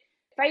that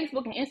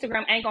Facebook and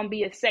Instagram ain't going to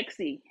be as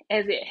sexy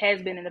as it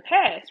has been in the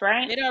past,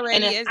 right? It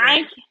already is.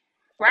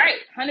 Right,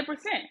 100%,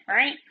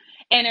 right?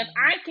 And if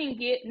I can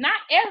get, not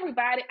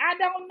everybody, I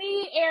don't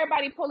need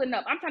everybody pulling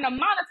up. I'm trying to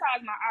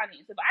monetize my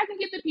audience. If I can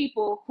get the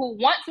people who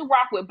want to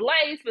rock with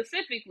Blaze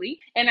specifically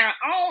in our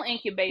own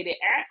incubated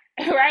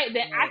app, right,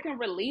 then I can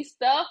release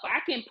stuff. I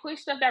can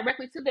push stuff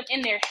directly to them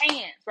in their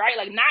hands, right?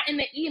 Like not in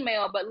the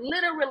email, but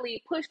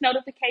literally push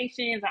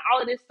notifications and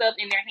all of this stuff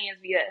in their hands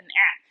via an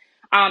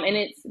app.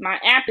 And my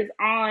app is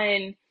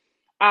on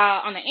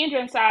the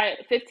Android side,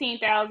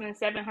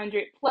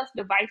 15,700 plus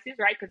devices,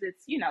 right? Because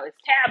it's, it's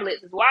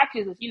tablets, it's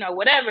watches, it's,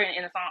 whatever,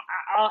 and it's on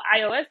all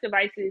iOS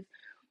devices.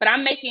 But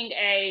I'm making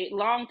a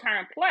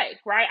long-term play,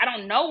 right? I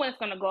don't know when it's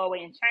going to go away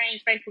and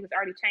change. Facebook has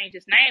already changed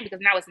its name because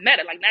now it's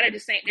Meta. Like now they're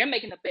just saying they're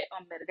making a bet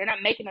on Meta. They're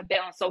not making a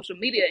bet on social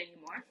media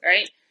anymore,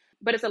 right?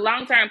 But it's a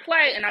long-term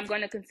play, and I'm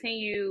going to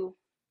continue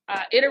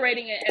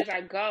iterating it as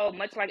I go,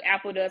 much like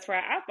Apple does for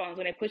our iPhones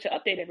when they push an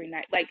update every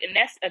night. Like, and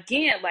that's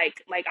again,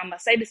 like I'm gonna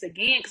say this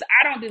again because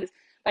I don't do this.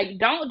 Like,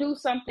 don't do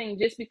something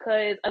just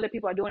because other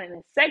people are doing it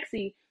and it's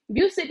sexy.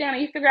 You sit down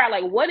and you figure out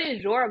like what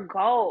is your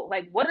goal?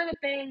 Like, what are the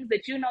things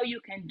that you know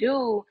you can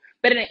do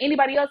better than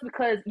anybody else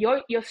because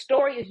your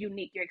story is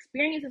unique, your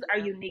experiences are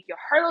unique, your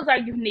hurdles are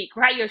unique,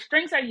 right? Your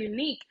strengths are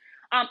unique.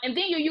 And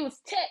then you use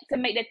tech to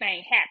make that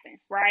thing happen,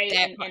 right?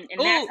 And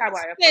that's how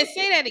I approach it.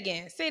 Say that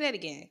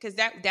again, because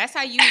that's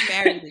how you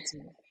married it to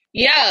me.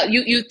 Yeah,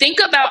 you think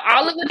about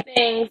all of the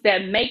things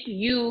that make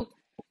you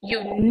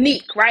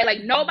unique, right?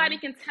 Like nobody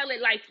can tell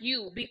it like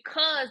you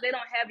because they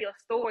don't have your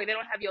story, they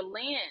don't have your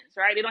lens,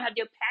 right? They don't have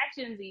your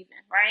passions even,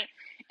 right?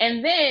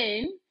 And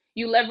then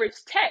you leverage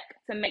tech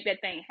to make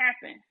that thing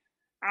happen.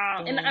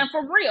 And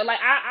for real, like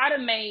I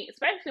automate,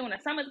 especially when the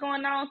summer's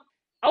going on,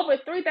 over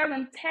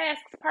 3,000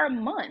 tasks per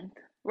month,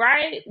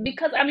 right?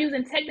 Because I'm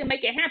using tech to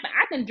make it happen.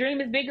 I can dream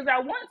as big as I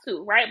want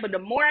to, right? But the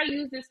more I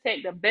use this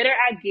tech, the better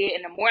I get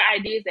and the more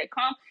ideas that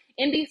come.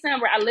 In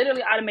December, I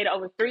literally automated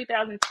over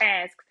 3,000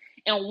 tasks.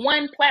 in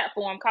one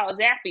platform called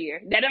Zapier.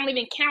 That don't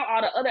even count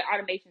all the other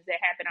automations that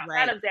happen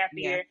outside Right. of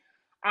Yeah.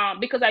 Zapier.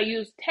 Because I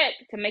used tech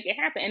to make it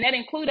happen. And that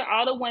included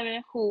all the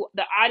women who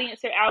the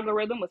audience or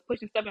algorithm was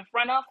pushing stuff in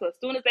front of. So as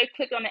soon as they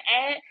clicked on the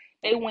ad,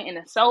 they went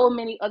into so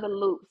many other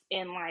loops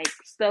and like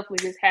stuff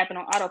would just happen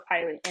on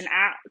autopilot. And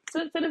I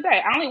to this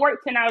day, I only work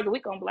 10 hours a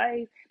week on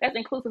Blaze. That's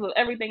inclusive of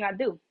everything I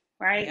do,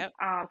 right? Yep.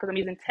 Because I'm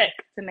using tech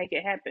to make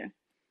it happen.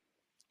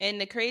 And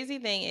the crazy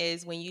thing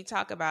is when you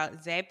talk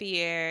about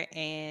Zapier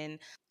and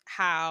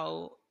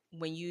how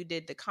when you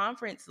did the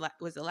conference,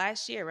 was it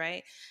last year,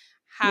 right?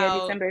 Yeah, How,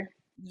 December.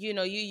 you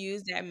know, you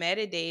use that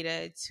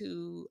metadata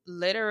to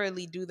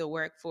literally do the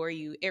work for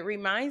you. It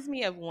reminds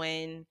me of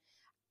when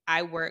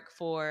I work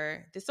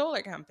for the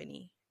solar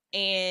company.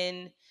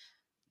 And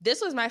this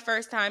was my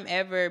first time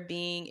ever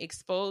being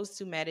exposed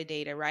to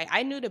metadata, right?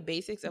 I knew the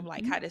basics of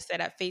like how to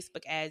set up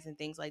Facebook ads and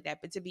things like that.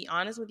 But to be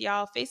honest with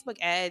y'all, Facebook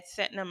ads,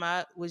 setting them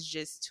up was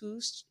just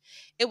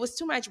it was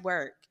too much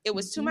work. It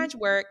was too much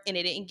work and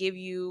it didn't give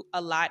you a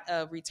lot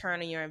of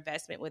return on your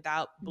investment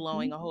without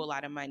blowing a whole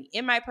lot of money,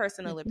 in my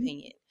personal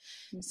opinion.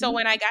 So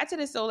when I got to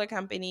the solar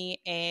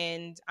company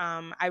and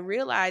I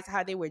realized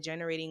how they were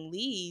generating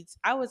leads,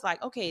 I was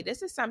like, okay,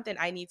 this is something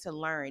I need to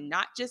learn,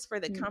 not just for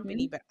the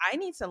company, but I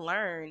need to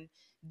learn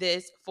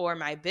this for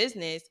my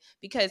business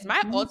because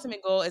my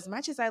ultimate goal, as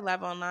much as I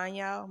love online,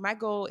 y'all, my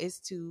goal is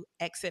to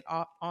exit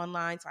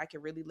online so I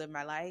can really live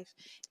my life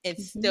and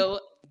still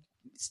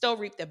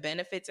reap the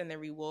benefits and the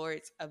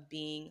rewards of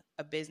being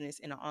a business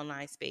in an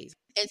online space.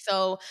 And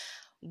so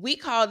we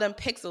call them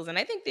pixels, and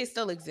I think they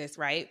still exist,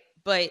 right?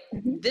 But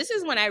this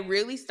is when I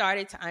really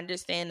started to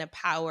understand the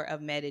power of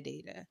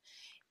metadata,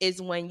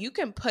 is when you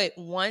can put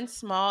one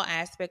small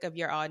aspect of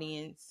your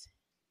audience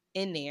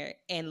in there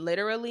and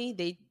literally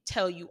they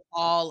tell you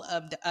all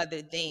of the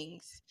other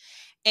things.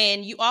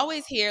 And you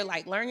always hear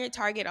like learn your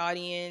target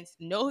audience,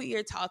 know who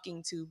you're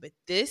talking to, but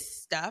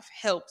this stuff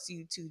helps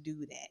you to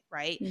do that,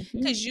 right?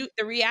 Because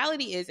the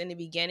reality is in the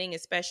beginning,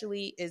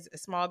 especially as a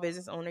small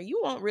business owner, you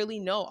won't really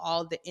know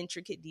all the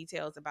intricate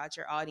details about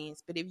your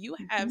audience. But if you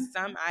have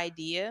some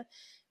idea,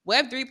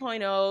 Web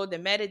 3.0, the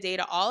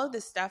metadata, all of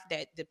the stuff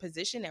that the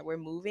position that we're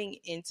moving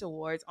in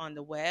towards on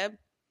the web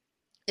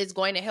is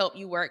going to help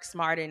you work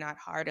smarter, not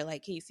harder,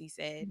 like Casey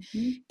said.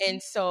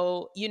 And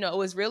so, you know, it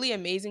was really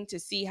amazing to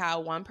see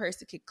how one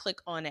person could click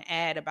on an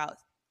ad about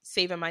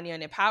saving money on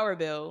their power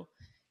bill.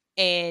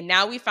 And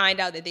now we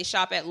find out that they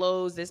shop at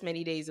Lowe's this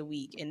many days a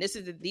week. And these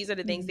are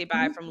the things they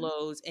buy from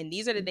Lowe's. And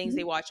these are the things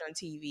they watch on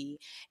TV.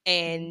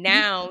 And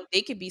now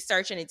they could be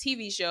searching a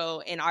TV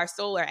show and our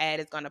solar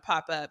ad is going to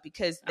pop up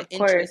because the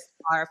interests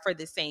are for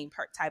the same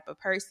type of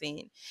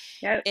person.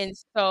 Yep. And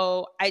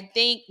so I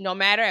think no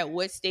matter at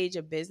what stage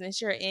of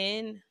business you're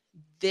in,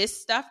 this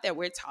stuff that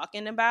we're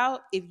talking about,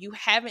 if you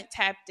haven't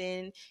tapped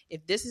in,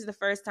 if this is the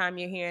first time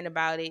you're hearing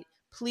about it,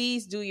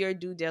 please do your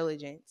due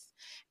diligence.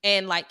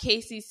 And like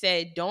Casey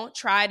said, don't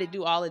try to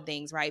do all the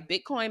things, right?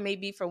 Bitcoin may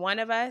be for one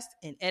of us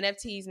and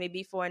NFTs may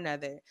be for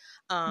another.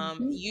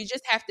 You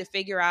just have to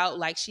figure out,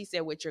 like she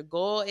said, what your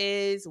goal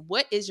is.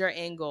 What is your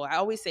end goal? I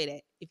always say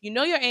that. If you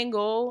know your end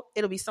goal,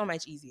 it'll be so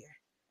much easier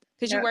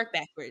because you work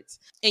backwards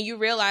and you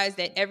realize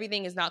that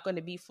everything is not going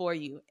to be for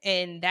you.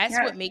 And that's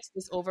what makes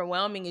this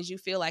overwhelming is you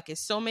feel like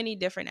it's so many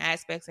different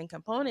aspects and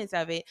components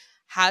of it.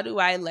 How do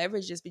I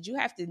leverage this? But you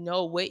have to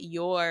know what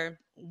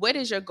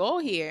is your goal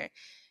here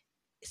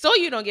so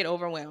you don't get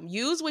overwhelmed.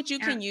 Use what you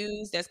can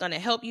use that's going to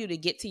help you to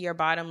get to your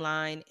bottom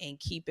line and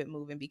keep it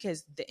moving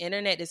because the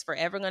internet is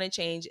forever going to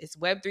change. It's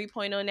Web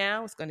 3.0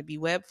 now. It's going to be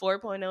Web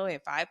 4.0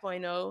 and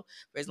 5.0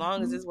 for as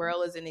long as this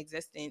world is in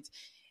existence.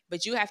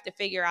 But you have to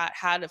figure out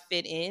how to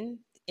fit in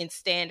and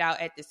stand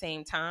out at the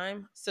same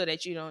time so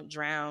that you don't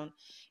drown.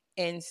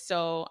 And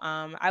so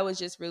I was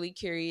just really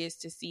curious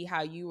to see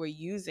how you were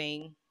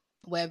using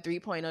Web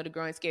 3.0 to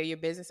grow and scale your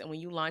business. And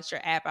when you launched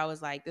your app, I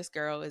was like, this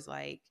girl is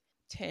like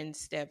 10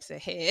 steps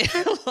ahead.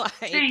 Like,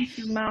 thank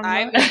you, Mama.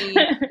 I've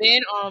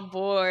been on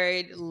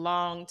board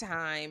long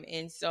time.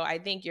 And so I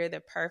think you're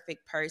the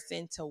perfect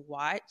person to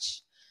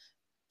watch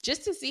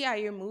just to see how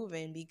you're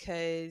moving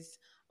because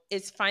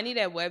it's funny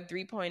that Web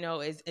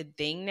 3.0 is a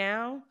thing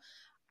now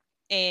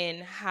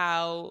and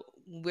how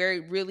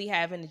we're really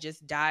having to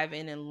just dive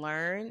in and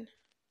learn.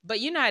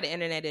 But you know how the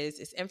internet is.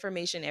 It's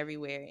information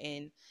everywhere.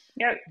 And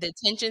the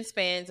attention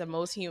spans of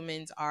most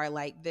humans are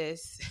like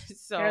this.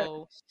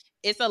 So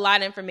it's a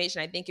lot of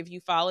information. I think if you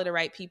follow the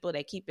right people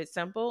that keep it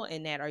simple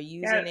and that are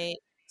using it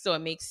so it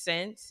makes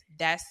sense,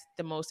 that's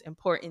the most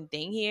important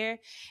thing here.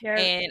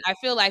 And I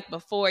feel like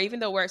before, even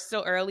though we're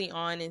so early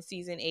on in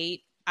season 8,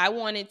 I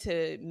wanted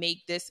to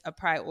make this a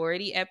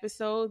priority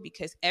episode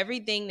because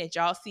everything that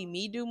y'all see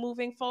me do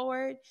moving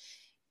forward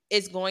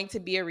is going to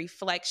be a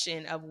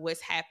reflection of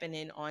what's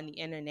happening on the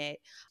internet.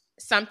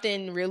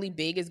 Something really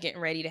big is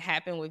getting ready to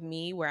happen with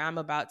me where I'm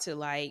about to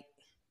like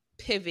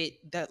pivot,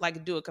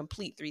 do a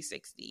complete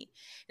 360.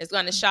 It's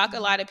going to shock a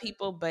lot of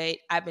people, but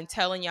I've been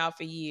telling y'all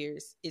for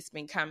years it's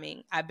been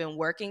coming. I've been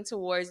working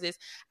towards this.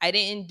 I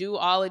didn't do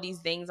all of these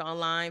things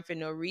online for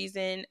no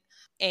reason.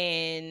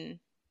 And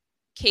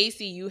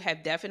Casey, you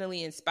have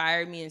definitely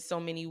inspired me in so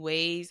many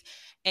ways.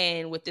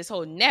 And with this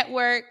whole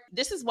network,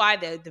 this is why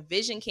the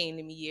vision came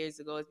to me years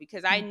ago, is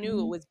because I knew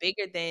it was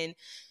bigger than,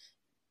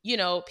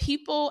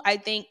 people, I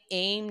think,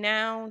 aim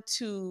now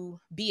to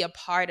be a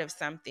part of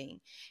something.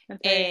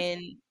 That's right.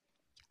 And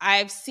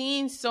I've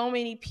seen so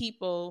many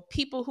people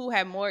who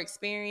have more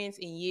experience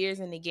in years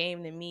in the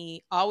game than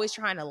me, always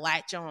trying to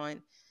latch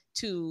on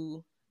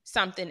to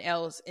something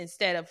else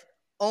instead of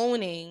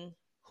owning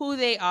who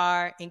they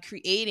are and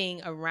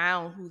creating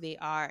around who they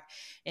are.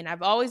 And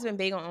I've always been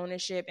big on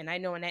ownership. And I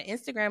know in that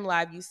Instagram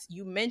live,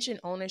 you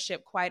mentioned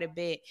ownership quite a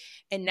bit.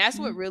 And that's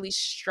what really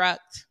struck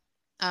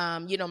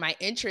my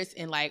interest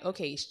in, like,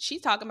 okay,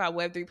 she's talking about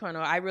Web 3.0.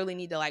 I really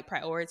need to like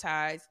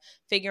prioritize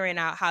figuring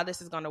out how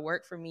this is going to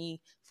work for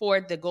me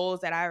for the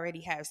goals that I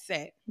already have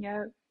set.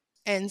 Yeah.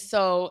 And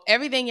so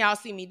everything y'all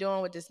see me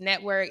doing with this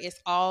network is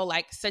all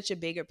like such a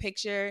bigger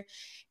picture.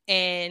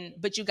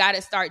 But you got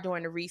to start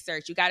doing the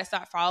research. You got to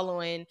start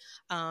following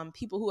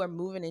people who are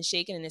moving and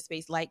shaking in the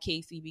space like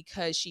Casey,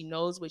 because she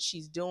knows what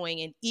she's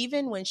doing. And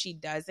even when she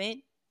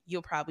doesn't,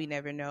 you'll probably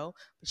never know,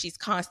 but she's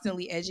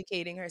constantly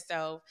educating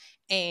herself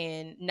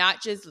and not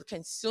just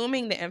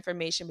consuming the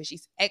information, but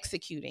she's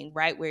executing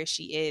right where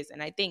she is.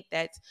 And I think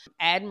that's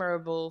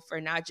admirable for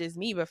not just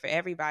me, but for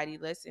everybody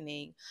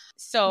listening.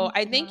 So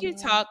I think you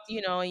talked,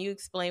 and you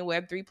explained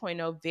Web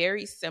 3.0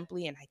 very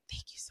simply, and I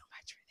thank you so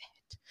much for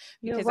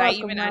that, because I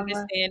even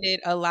understand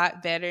it a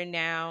lot better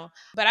now.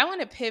 But I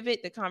want to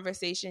pivot the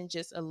conversation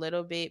just a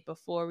little bit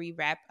before we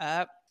wrap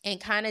up and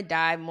kind of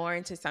dive more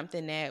into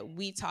something that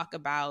we talk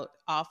about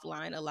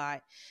offline a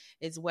lot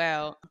as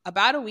well.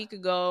 About a week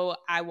ago,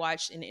 I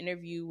watched an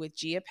interview with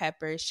Gia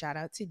Peppers. Shout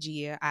out to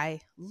Gia.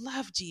 I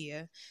love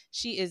Gia.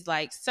 She is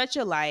like such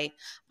a light.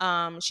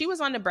 She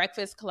was on The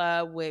Breakfast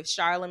Club with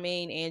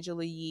Charlamagne,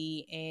 Angela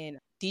Yee, and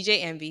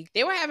DJ Envy.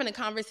 They were having a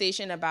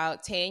conversation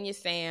about Tanya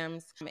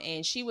Sams,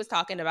 and she was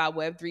talking about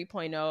Web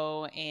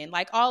 3.0 and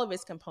like all of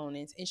its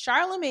components. And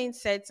Charlamagne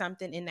said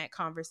something in that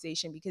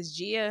conversation, because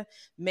Gia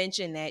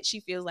mentioned that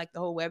she feels like the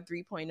whole Web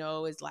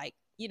 3.0 is like,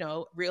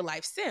 real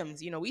life Sims.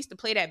 We used to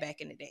play that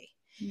back in the day.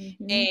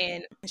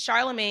 And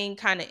Charlamagne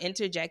kind of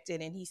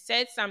interjected, and he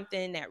said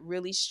something that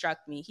really struck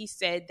me. He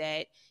said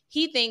that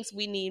he thinks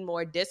we need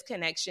more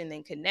disconnection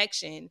than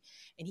connection,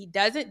 and he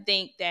doesn't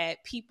think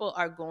that people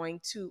are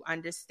going to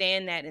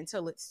understand that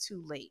until it's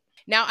too late.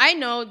 Now, I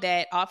know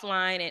that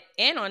offline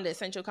and on the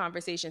Essential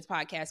Conversations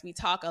podcast, we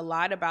talk a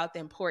lot about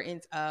the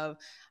importance of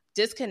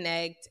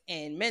disconnect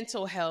and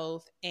mental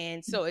health.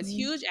 And so as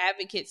huge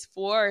advocates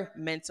for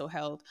mental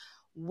health,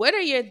 what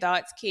are your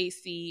thoughts,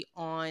 Casey,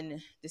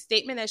 on the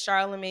statement that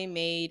Charlamagne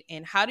made,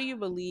 and how do you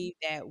believe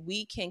that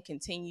we can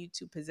continue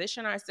to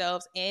position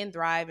ourselves and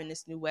thrive in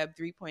this new Web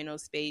 3.0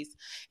 space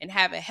and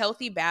have a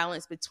healthy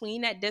balance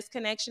between that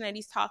disconnection that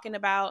he's talking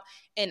about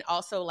and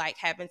also like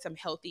having some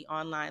healthy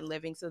online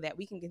living so that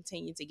we can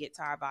continue to get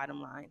to our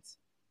bottom lines?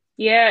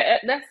 Yeah,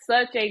 that's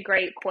such a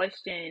great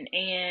question.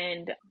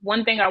 And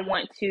one thing I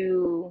want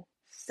to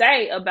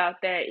say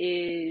about that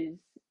is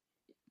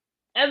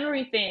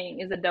everything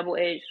is a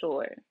double-edged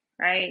sword,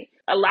 right?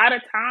 A lot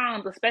of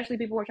times, especially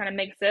people who are trying to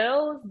make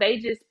sales, they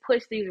just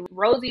push these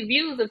rosy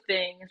views of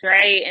things,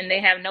 right? And they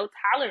have no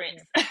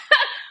tolerance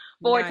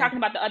for talking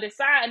about the other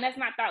side, and that's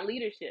not thought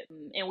leadership.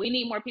 And we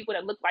need more people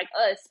that look like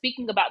us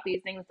speaking about these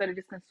things instead of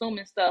just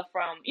consuming stuff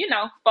from,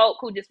 folk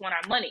who just want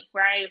our money,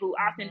 right? Who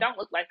often don't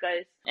look like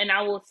us. And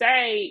I will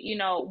say,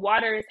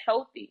 water is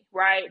healthy,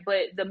 right?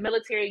 But the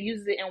military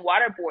uses it in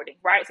waterboarding,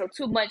 right? So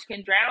too much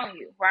can drown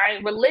you,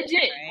 right?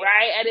 Religion,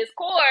 right, at its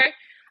core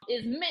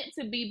is meant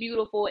to be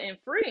beautiful and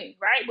free,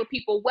 right? But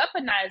people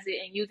weaponize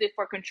it and use it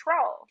for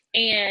control.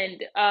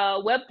 And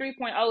Web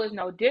 3.0 is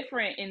no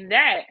different in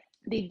that.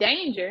 The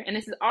danger, and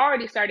this has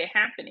already started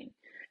happening,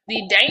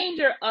 the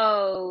danger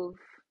of,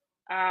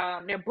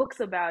 there are books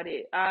about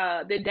it,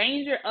 the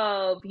danger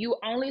of you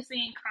only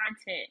seeing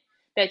content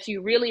that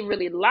you really,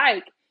 really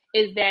like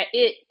is that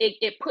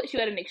it puts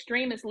you at an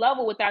extremist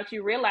level without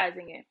you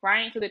realizing it,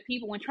 right? So that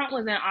people, when Trump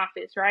was in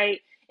office, right,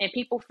 and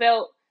people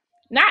felt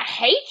not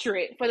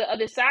hatred for the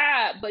other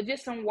side, but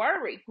just some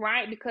worry,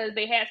 right? Because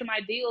they had some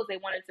ideals they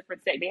wanted to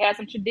protect. They had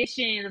some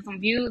traditions and some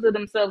views of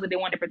themselves that they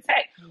wanted to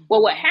protect.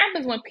 Well, what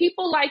happens when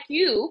people like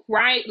you,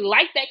 right,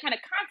 like that kind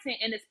of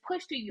content and it's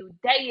pushed to you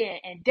day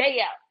in and day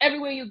out,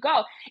 everywhere you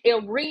go,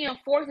 it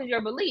reinforces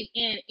your belief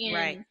in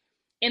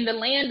the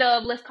land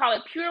of, let's call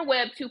it pure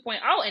Web 2.0,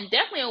 and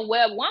definitely in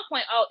Web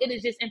 1.0, it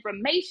is just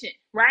information,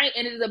 right?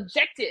 And it is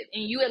objective.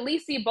 And you at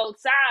least see both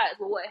sides.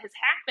 But what has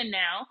happened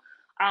now,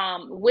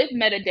 with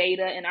metadata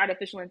and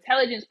artificial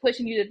intelligence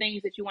pushing you to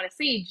things that you want to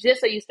see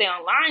just so you stay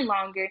online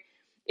longer,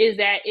 is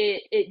that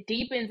it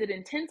deepens, it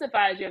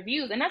intensifies your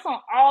views. And that's on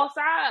all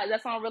sides.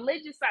 That's on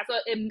religious side. So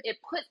it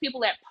puts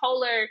people at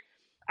polar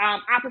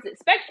opposite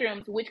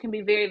spectrums, which can be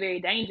very, very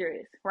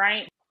dangerous,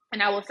 right?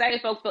 And I will say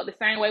folks felt the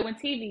same way when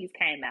TVs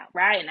came out,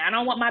 right? And I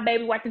don't want my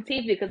baby watching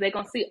TV because they're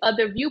going to see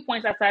other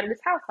viewpoints outside of this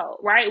household,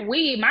 right?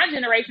 My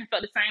generation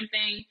felt the same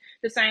thing,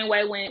 the same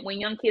way when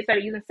young kids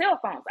started using cell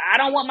phones. I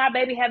don't want my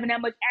baby having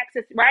that much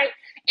access, right?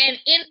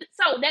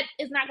 So that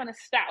is not going to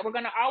stop. We're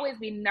going to always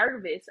be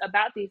nervous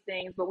about these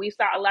things, but we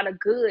saw a lot of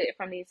good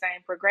from these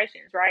same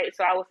progressions, right?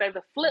 So I would say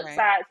the flip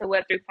side to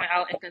Web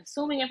 3.0 and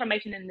consuming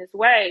information in this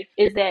way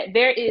is that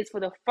there is, for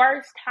the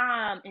first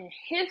time in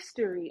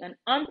history, an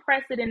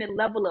unprecedented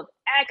level of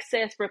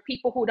access for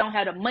people who don't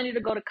have the money to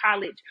go to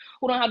college,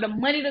 who don't have the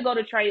money to go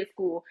to trade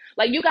school.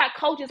 Like, you got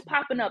coaches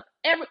popping up.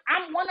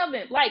 I'm one of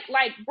them. Like,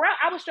 bro,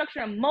 I was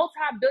structuring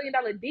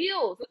multi-billion-dollar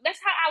deals. That's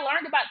how I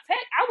learned about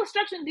tech. I was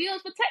structuring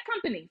deals for tech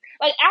companies.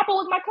 Like, Apple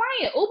was my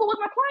client, Uber was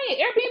my client,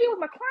 Airbnb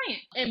was my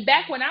client. And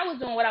back when I was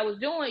doing what I was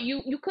doing,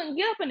 you couldn't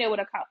get up in there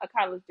with a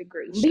college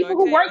degree. People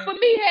who worked for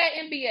me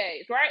had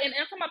MBAs, right? And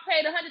I'm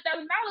paid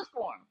 $100,000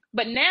 for them.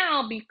 But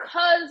now,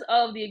 because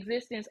of the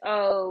existence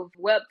of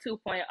Web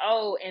 2.0,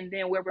 and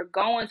then where we're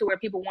going to where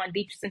people want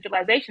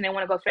decentralization, they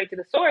want to go straight to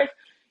the source,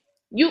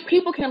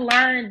 people can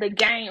learn the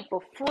game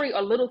for free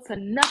or little to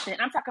nothing.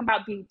 I'm talking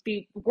about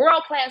the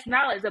world-class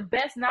knowledge, the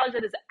best knowledge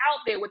that is out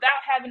there, without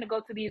having to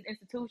go to these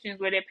institutions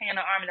where they're paying an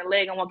arm and a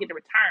leg and won't get the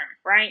return,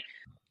 right?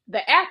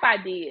 The app I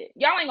did,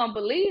 y'all ain't gonna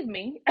believe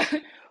me,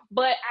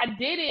 but I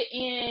did it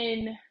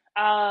in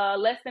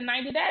less than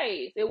 90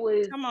 days. It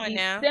was December.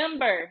 Now.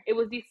 It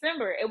was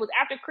December. It was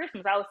after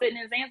Christmas. I was sitting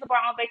in Zanzibar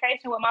on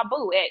vacation with my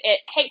boo at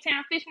Cape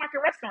Town Fish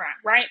Market Restaurant,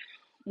 right?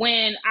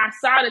 When I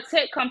saw the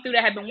tech come through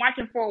that I had been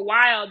watching for a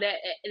while,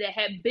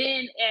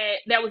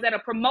 that was at a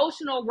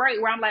promotional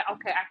rate where I'm like,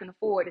 okay, I can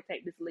afford to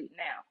take this leap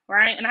now,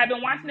 right? And I've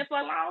been watching it for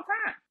a long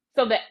time.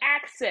 So the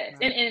access,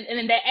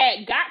 and that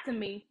ad got to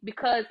me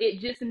because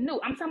it just knew.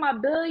 I'm talking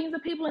about billions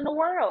of people in the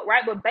world,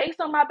 right? But based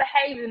on my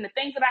behavior and the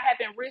things that I have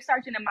been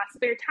researching in my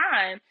spare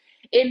time,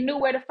 it knew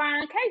where to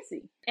find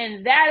Casey.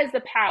 And that is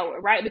the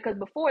power, right? Because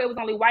before, it was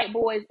only white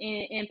boys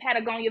in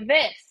Patagonia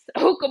vests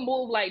who could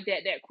move like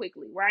that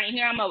quickly, right? And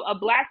here I'm a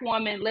Black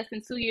woman, less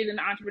than 2 years in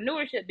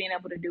entrepreneurship, being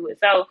able to do it.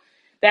 So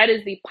that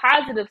is the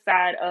positive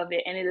side of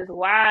it. And it is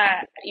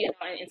why,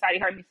 and Tati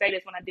heard me say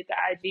this when I did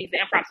the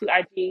impromptu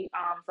IG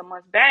some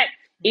months back.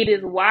 It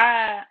is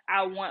why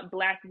I want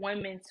Black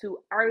women to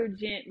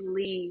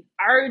urgently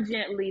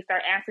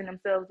start asking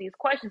themselves these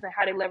questions and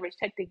how they leverage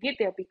tech to get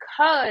there,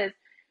 because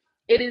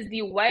it is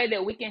the way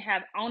that we can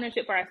have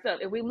ownership for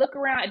ourselves. If we look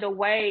around at the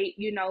way,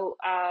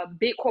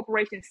 big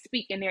corporations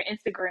speak in their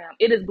Instagram,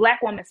 it is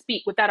Black women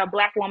speak without a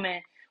Black woman,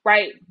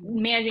 right,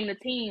 managing the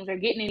teams or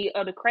getting any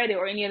of the credit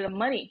or any of the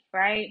money,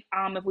 right?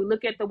 If we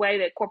look at the way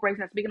that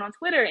corporations are speaking on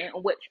Twitter and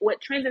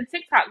what trends in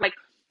TikTok, like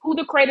who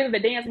the creators of the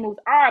dance moves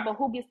are, but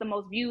who gets the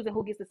most views and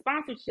who gets the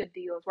sponsorship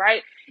deals,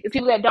 right? It's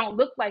people that don't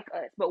look like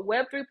us. But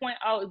Web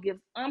 3.0 gives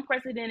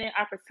unprecedented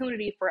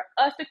opportunity for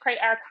us to create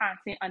our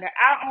content under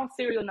our own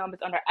serial numbers,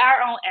 under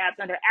our own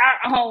apps, under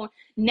our own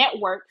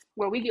networks,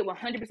 where we get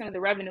 100% of the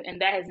revenue, and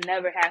that has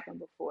never happened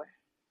before.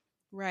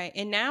 Right.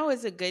 And now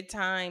is a good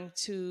time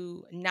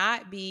to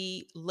not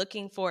be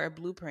looking for a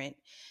blueprint.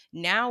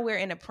 Now we're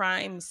in a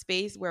prime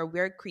space where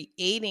we're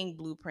creating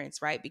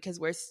blueprints, right? Because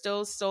we're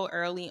still so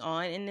early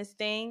on in this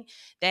thing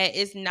that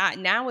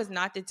now is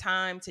not the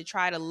time to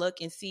try to look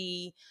and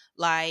see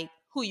like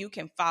who you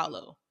can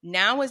follow.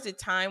 Now is the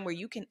time where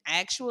you can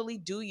actually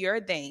do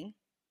your thing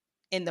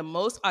in the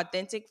most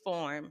authentic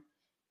form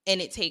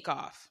and it take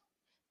off.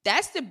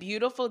 That's the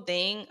beautiful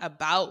thing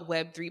about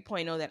Web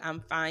 3.0 that I'm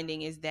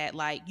finding, is that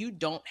like you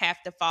don't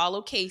have to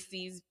follow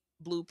Casey's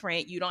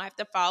blueprint. You don't have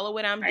to follow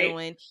what I'm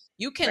doing.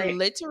 You can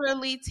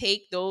literally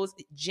take those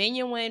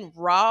genuine,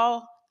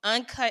 raw,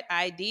 uncut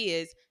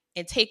ideas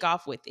and take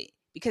off with it,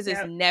 because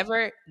it's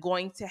never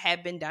going to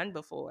have been done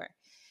before.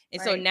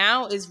 And so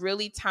now is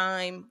really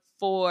time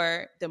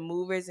for the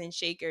movers and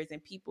shakers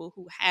and people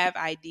who have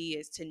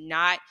ideas to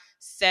not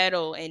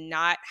settle and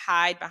not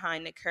hide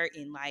behind the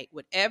curtain. Like,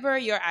 whatever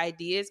your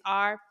ideas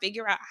are,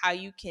 figure out how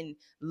you can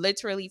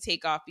literally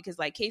take off. Because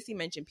like Casey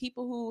mentioned,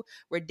 people who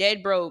were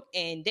dead broke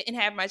and didn't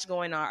have much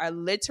going on are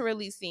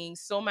literally seeing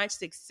so much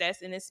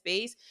success in this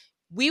space.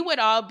 We would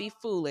all be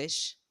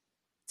foolish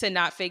to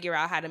not figure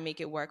out how to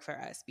make it work for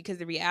us, because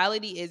the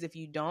reality is, if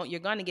you don't, you're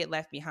going to get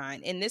left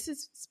behind. And this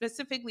is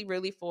specifically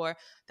really for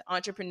the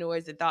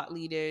entrepreneurs, the thought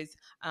leaders,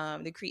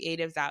 the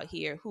creatives out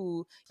here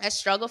who, that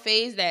struggle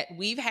phase that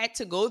we've had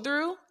to go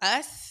through,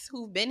 us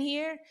who've been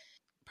here,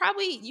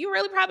 you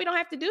really probably don't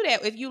have to do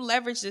that if you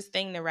leverage this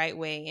thing the right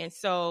way. And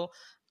so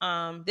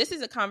this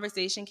is a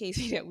conversation,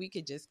 Casey, that we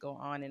could just go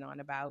on and on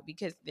about,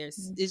 because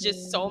there's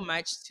just so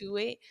much to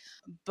it.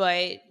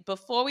 But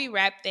before we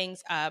wrap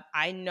things up,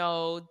 I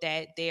know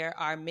that there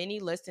are many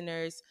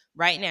listeners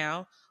right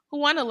now who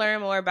want to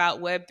learn more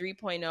about Web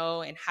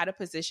 3.0 and how to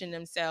position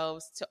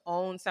themselves to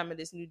own some of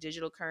this new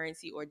digital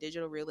currency or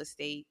digital real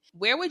estate.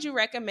 Where would you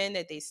recommend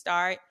that they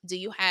start? Do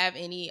you have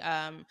any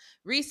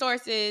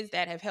resources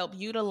that have helped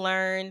you to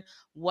learn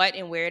what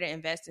and where to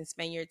invest and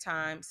spend your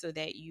time so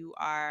that you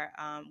are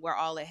we're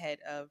all ahead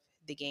of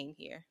the game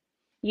here?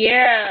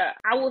 Yeah,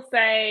 I will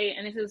say,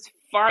 and this is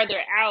farther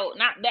out,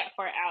 not that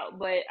far out,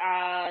 but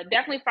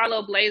definitely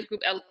follow Blaze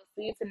Group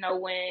LLC to know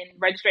when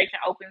registration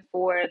opens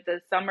for the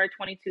Summer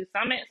 22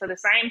 Summit. So the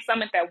same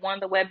summit that won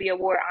the Webby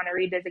Award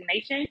honoree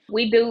designation.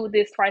 We do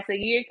this twice a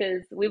year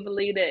because we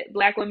believe that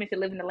Black women should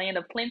live in the land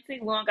of plenty.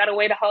 We don't got to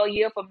wait a whole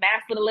year for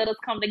master to let us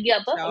come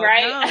together, Sure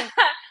right?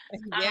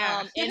 don't.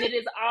 Yeah. And it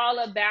is all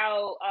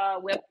about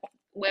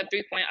Web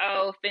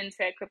 3.0,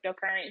 fintech,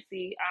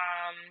 cryptocurrency.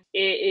 It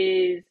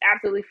is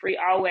absolutely free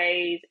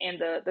always. And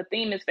the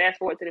theme is fast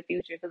forward to the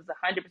future because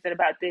it's 100%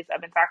 about this.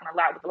 I've been talking a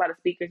lot with a lot of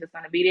speakers that's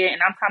going to be there.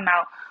 And I'm talking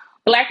about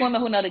Black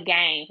women who know the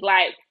game.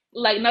 Like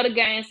know the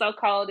game so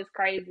cold, it's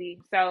crazy.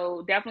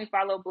 So definitely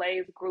follow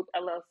Blaze Group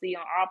LLC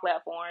on all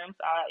platforms,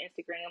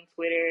 Instagram,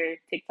 Twitter,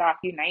 TikTok,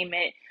 you name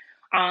it.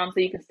 So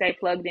you can stay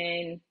plugged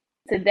in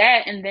to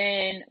that. And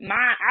then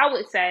I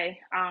would say,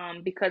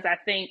 because I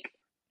think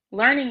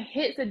learning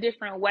hits a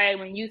different way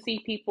when you see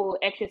people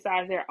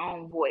exercise their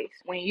own voice.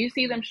 When you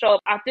see them show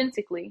up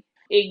authentically,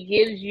 it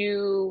gives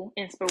you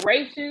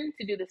inspiration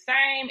to do the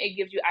same. It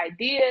gives you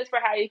ideas for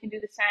how you can do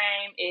the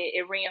same.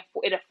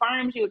 It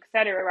affirms you,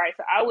 etc. Right.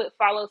 So I would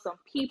follow some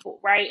people,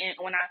 right? And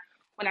when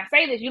I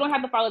say this, you don't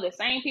have to follow the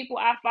same people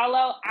I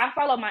follow. I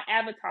follow my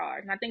avatar,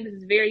 and I think this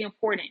is very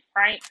important,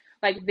 right?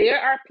 Like there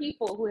are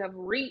people who have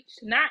reached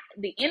not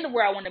the end of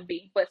where I want to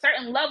be, but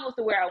certain levels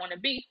to where I want to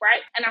be,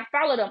 right? And I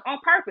follow them on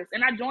purpose,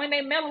 and I join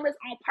their mailing list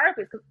on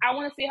purpose because I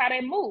want to see how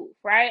they move,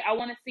 right? I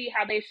want to see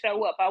how they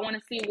show up. I want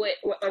to see what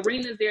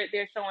arenas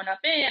they're showing up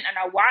in, and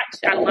I watch,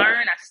 I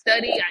learn, I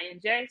study, I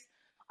ingest.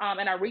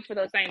 And I reach for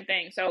those same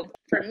things. So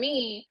for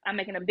me, I'm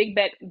making a big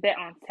bet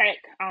on tech.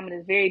 It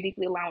is very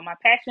deeply aligned with my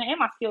passion and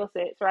my skill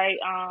sets, right?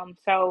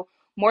 So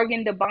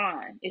Morgan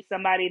DeBond is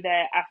somebody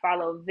that I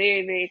follow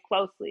very, very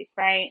closely,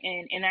 right?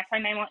 And that's her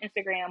name on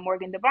Instagram,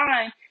 Morgan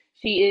DeBond.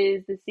 She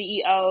is the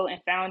CEO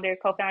and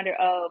co-founder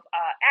of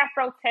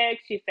Afrotech.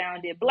 She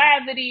founded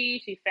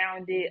Blavity. She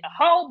founded a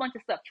whole bunch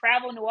of stuff,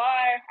 Travel Noir,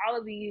 all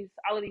of these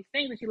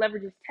things, and she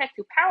leverages tech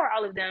to power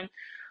all of them.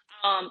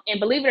 And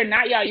believe it or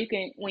not, y'all, you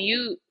can when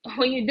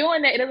you're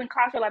doing that, it doesn't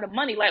cost you a lot of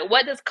money. Like,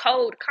 what does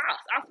code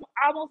cost?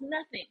 Almost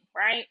nothing,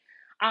 right?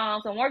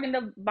 So Morgan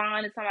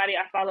DeBond is somebody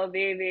I follow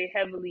very, very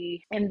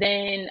heavily. And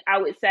then I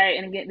would say,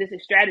 and again, this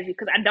is strategy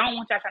because I don't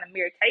want y'all trying to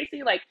mirror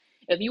Casey. Like,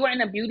 if you are in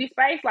the beauty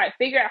space, like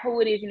figure out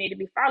who it is you need to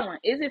be following.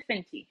 Is it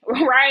Fenty,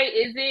 right?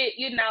 Is it,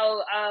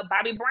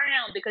 Bobby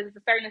Brown because it's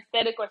a certain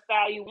aesthetic or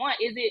style you want?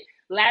 Is it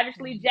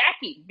Lavishly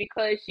Jackie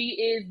because she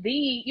is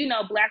the,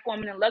 Black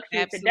woman in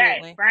luxury today,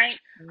 Absolutely. right?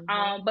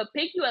 Mm-hmm. But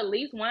pick you at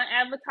least one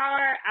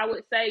avatar. I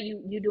would say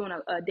you're doing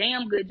a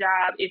damn good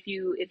job if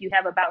you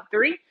have about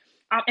three.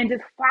 And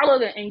just follow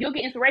them, and you'll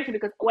get inspiration.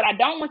 Because what I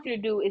don't want you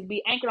to do is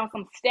be anchored on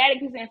some static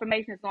piece of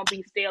information that's going to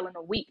be stale in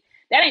a week.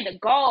 That ain't the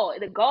goal.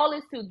 The goal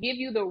is to give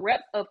you the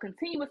reps of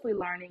continuously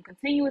learning,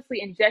 continuously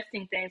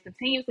ingesting things,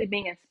 continuously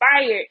being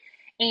inspired,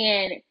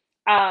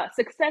 and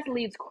success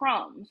leaves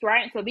crumbs,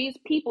 right? So these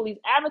people, these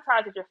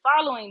avatars that you're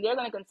following, they're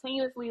going to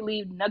continuously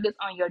leave nuggets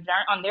on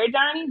their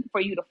journey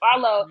for you to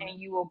follow,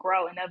 and you will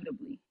grow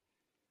inevitably.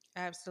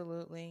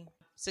 Absolutely.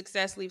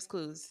 Success leaves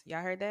clues.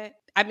 Y'all heard that?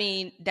 I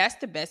mean, that's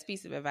the best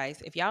piece of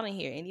advice. If y'all didn't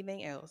hear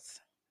anything else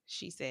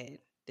she said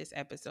this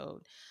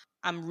episode,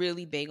 I'm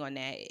really big on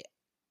that.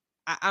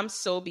 I'm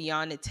so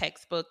beyond the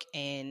textbook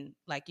and,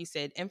 like you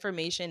said,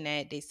 information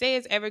that they say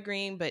is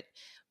evergreen, but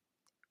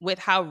with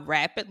how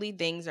rapidly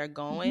things are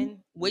going,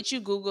 what you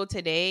Google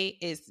today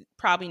is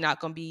probably not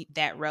going to be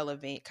that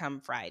relevant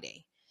come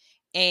Friday.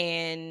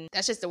 And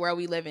that's just the world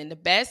we live in. The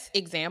best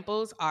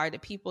examples are the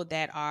people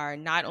that are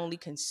not only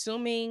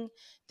consuming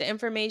the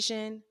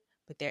information,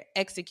 but they're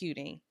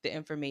executing the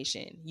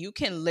information. You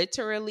can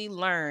literally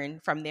learn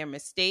from their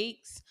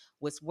mistakes,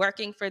 what's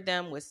working for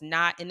them, what's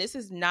not. And this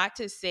is not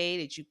to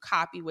say that you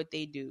copy what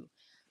they do,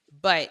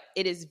 but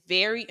it is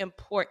very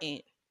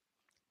important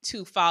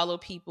to follow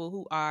people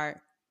who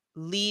are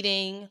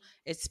leading,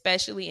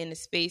 especially in the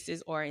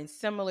spaces or in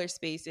similar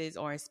spaces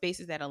or in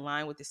spaces that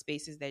align with the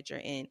spaces that you're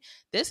in.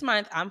 This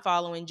month, I'm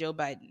following Joe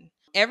Budden.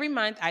 Every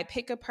month, I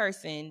pick a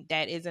person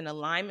that is in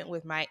alignment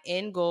with my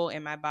end goal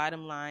and my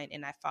bottom line,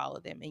 and I follow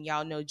them. And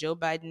y'all know Joe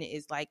Budden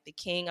is like the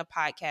king of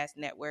podcast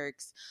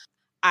networks.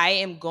 I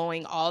am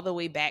going all the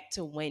way back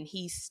to when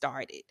he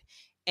started.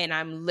 And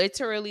I'm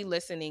literally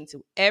listening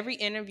to every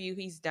interview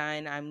he's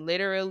done. I'm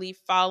literally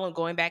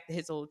going back to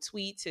his old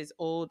tweets, his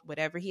old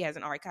whatever he has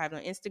an archive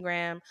on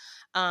Instagram.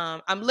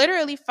 I'm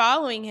literally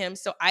following him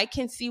so I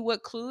can see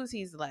what clues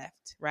he's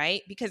left,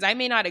 right? Because I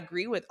may not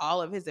agree with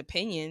all of his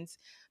opinions,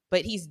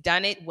 but he's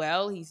done it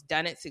well. He's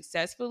done it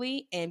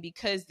successfully. And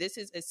because this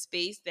is a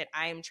space that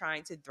I am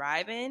trying to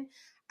thrive in,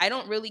 I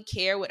don't really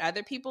care what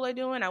other people are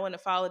doing. I want to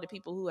follow the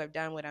people who have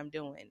done what I'm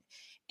doing.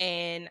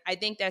 And I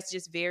think that's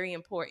just very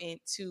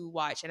important to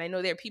watch. And I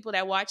know there are people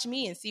that watch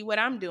me and see what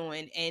I'm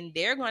doing, and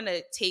they're going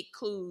to take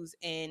clues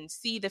and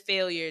see the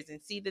failures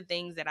and see the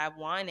things that I've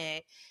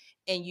wanted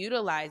and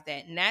utilize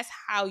that. And that's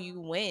how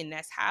you win.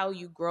 That's how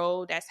you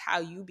grow. That's how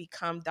you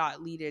become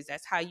thought leaders.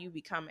 That's how you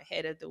become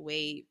ahead of the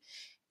wave.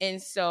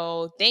 And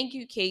so thank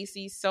you,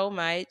 Casey, so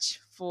much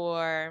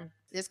for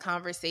this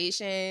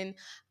conversation.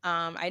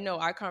 I know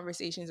our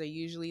conversations are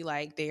usually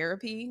like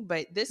therapy,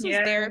 but this was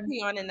Yeah, therapy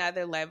on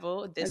another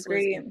level. This was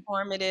agreed.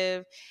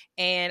 informative,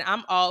 and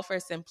I'm all for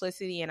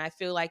simplicity. And I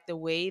feel like the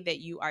way that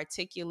you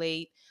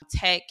articulate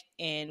tech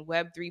and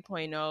Web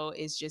 3.0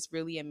 is just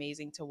really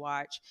amazing to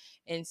watch.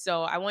 And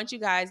so I want you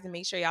guys to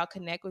make sure y'all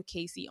connect with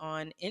Casey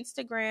on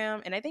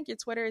Instagram. And I think your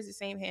Twitter is the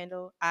same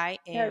handle. I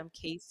Yep. am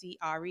Casey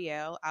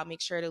Ariel. I'll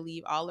make sure to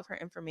leave all of her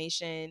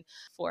information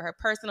for her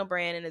personal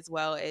brand and as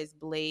well as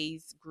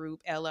Blaze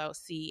Group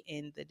LLC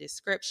in the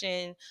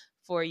description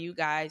for you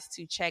guys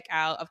to check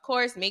out. Of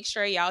course, make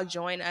sure y'all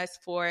join us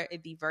for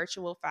the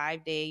virtual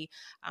 5-day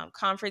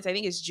conference. I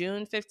think it's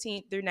June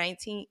 15th through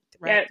 19th,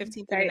 right? Yep. 15th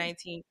through the Right.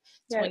 19th,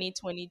 Yep.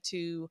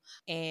 2022.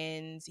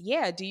 And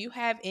yeah, do you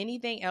have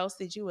anything else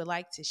that you would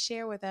like to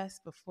share with us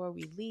before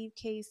we leave,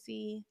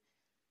 Casey?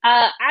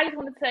 I just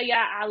want to tell y'all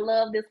I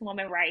love this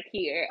woman right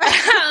here. So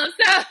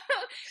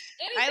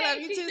I love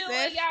anything you she too, doing,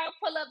 sis. y'all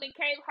pull up in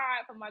Cape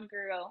Hard for my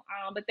girl.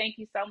 But thank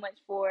you so much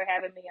for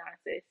having me on,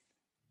 sis.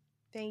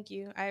 Thank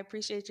you. I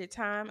appreciate your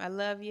time. I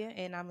love you,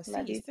 and I'm going to see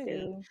Love you you soon.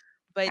 too.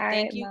 But All right,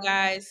 thank you Mom.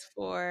 guys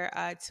for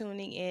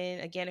tuning in.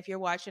 Again, if you're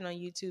watching on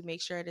YouTube,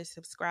 make sure to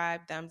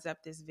subscribe, thumbs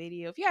up this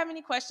video. If you have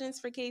any questions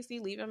for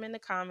Casey, leave them in the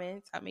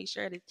comments. I'll make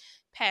sure to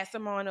pass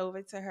them on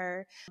over to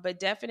her.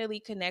 But definitely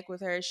connect with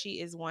her. She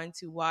is one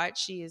to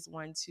watch, she is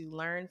one to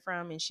learn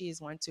from, and she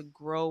is one to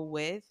grow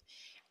with.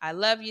 I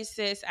love you,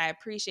 sis. I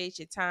appreciate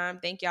your time.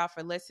 Thank y'all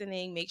for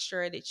listening. Make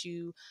sure that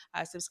you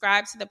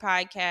subscribe to the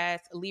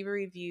podcast, leave a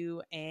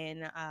review,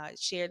 and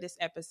share this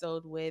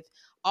episode with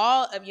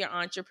all of your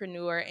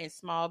entrepreneur and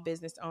small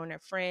business owner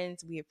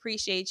friends. We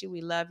appreciate you.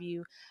 We love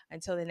you.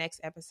 Until the next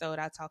episode,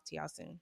 I'll talk to y'all soon.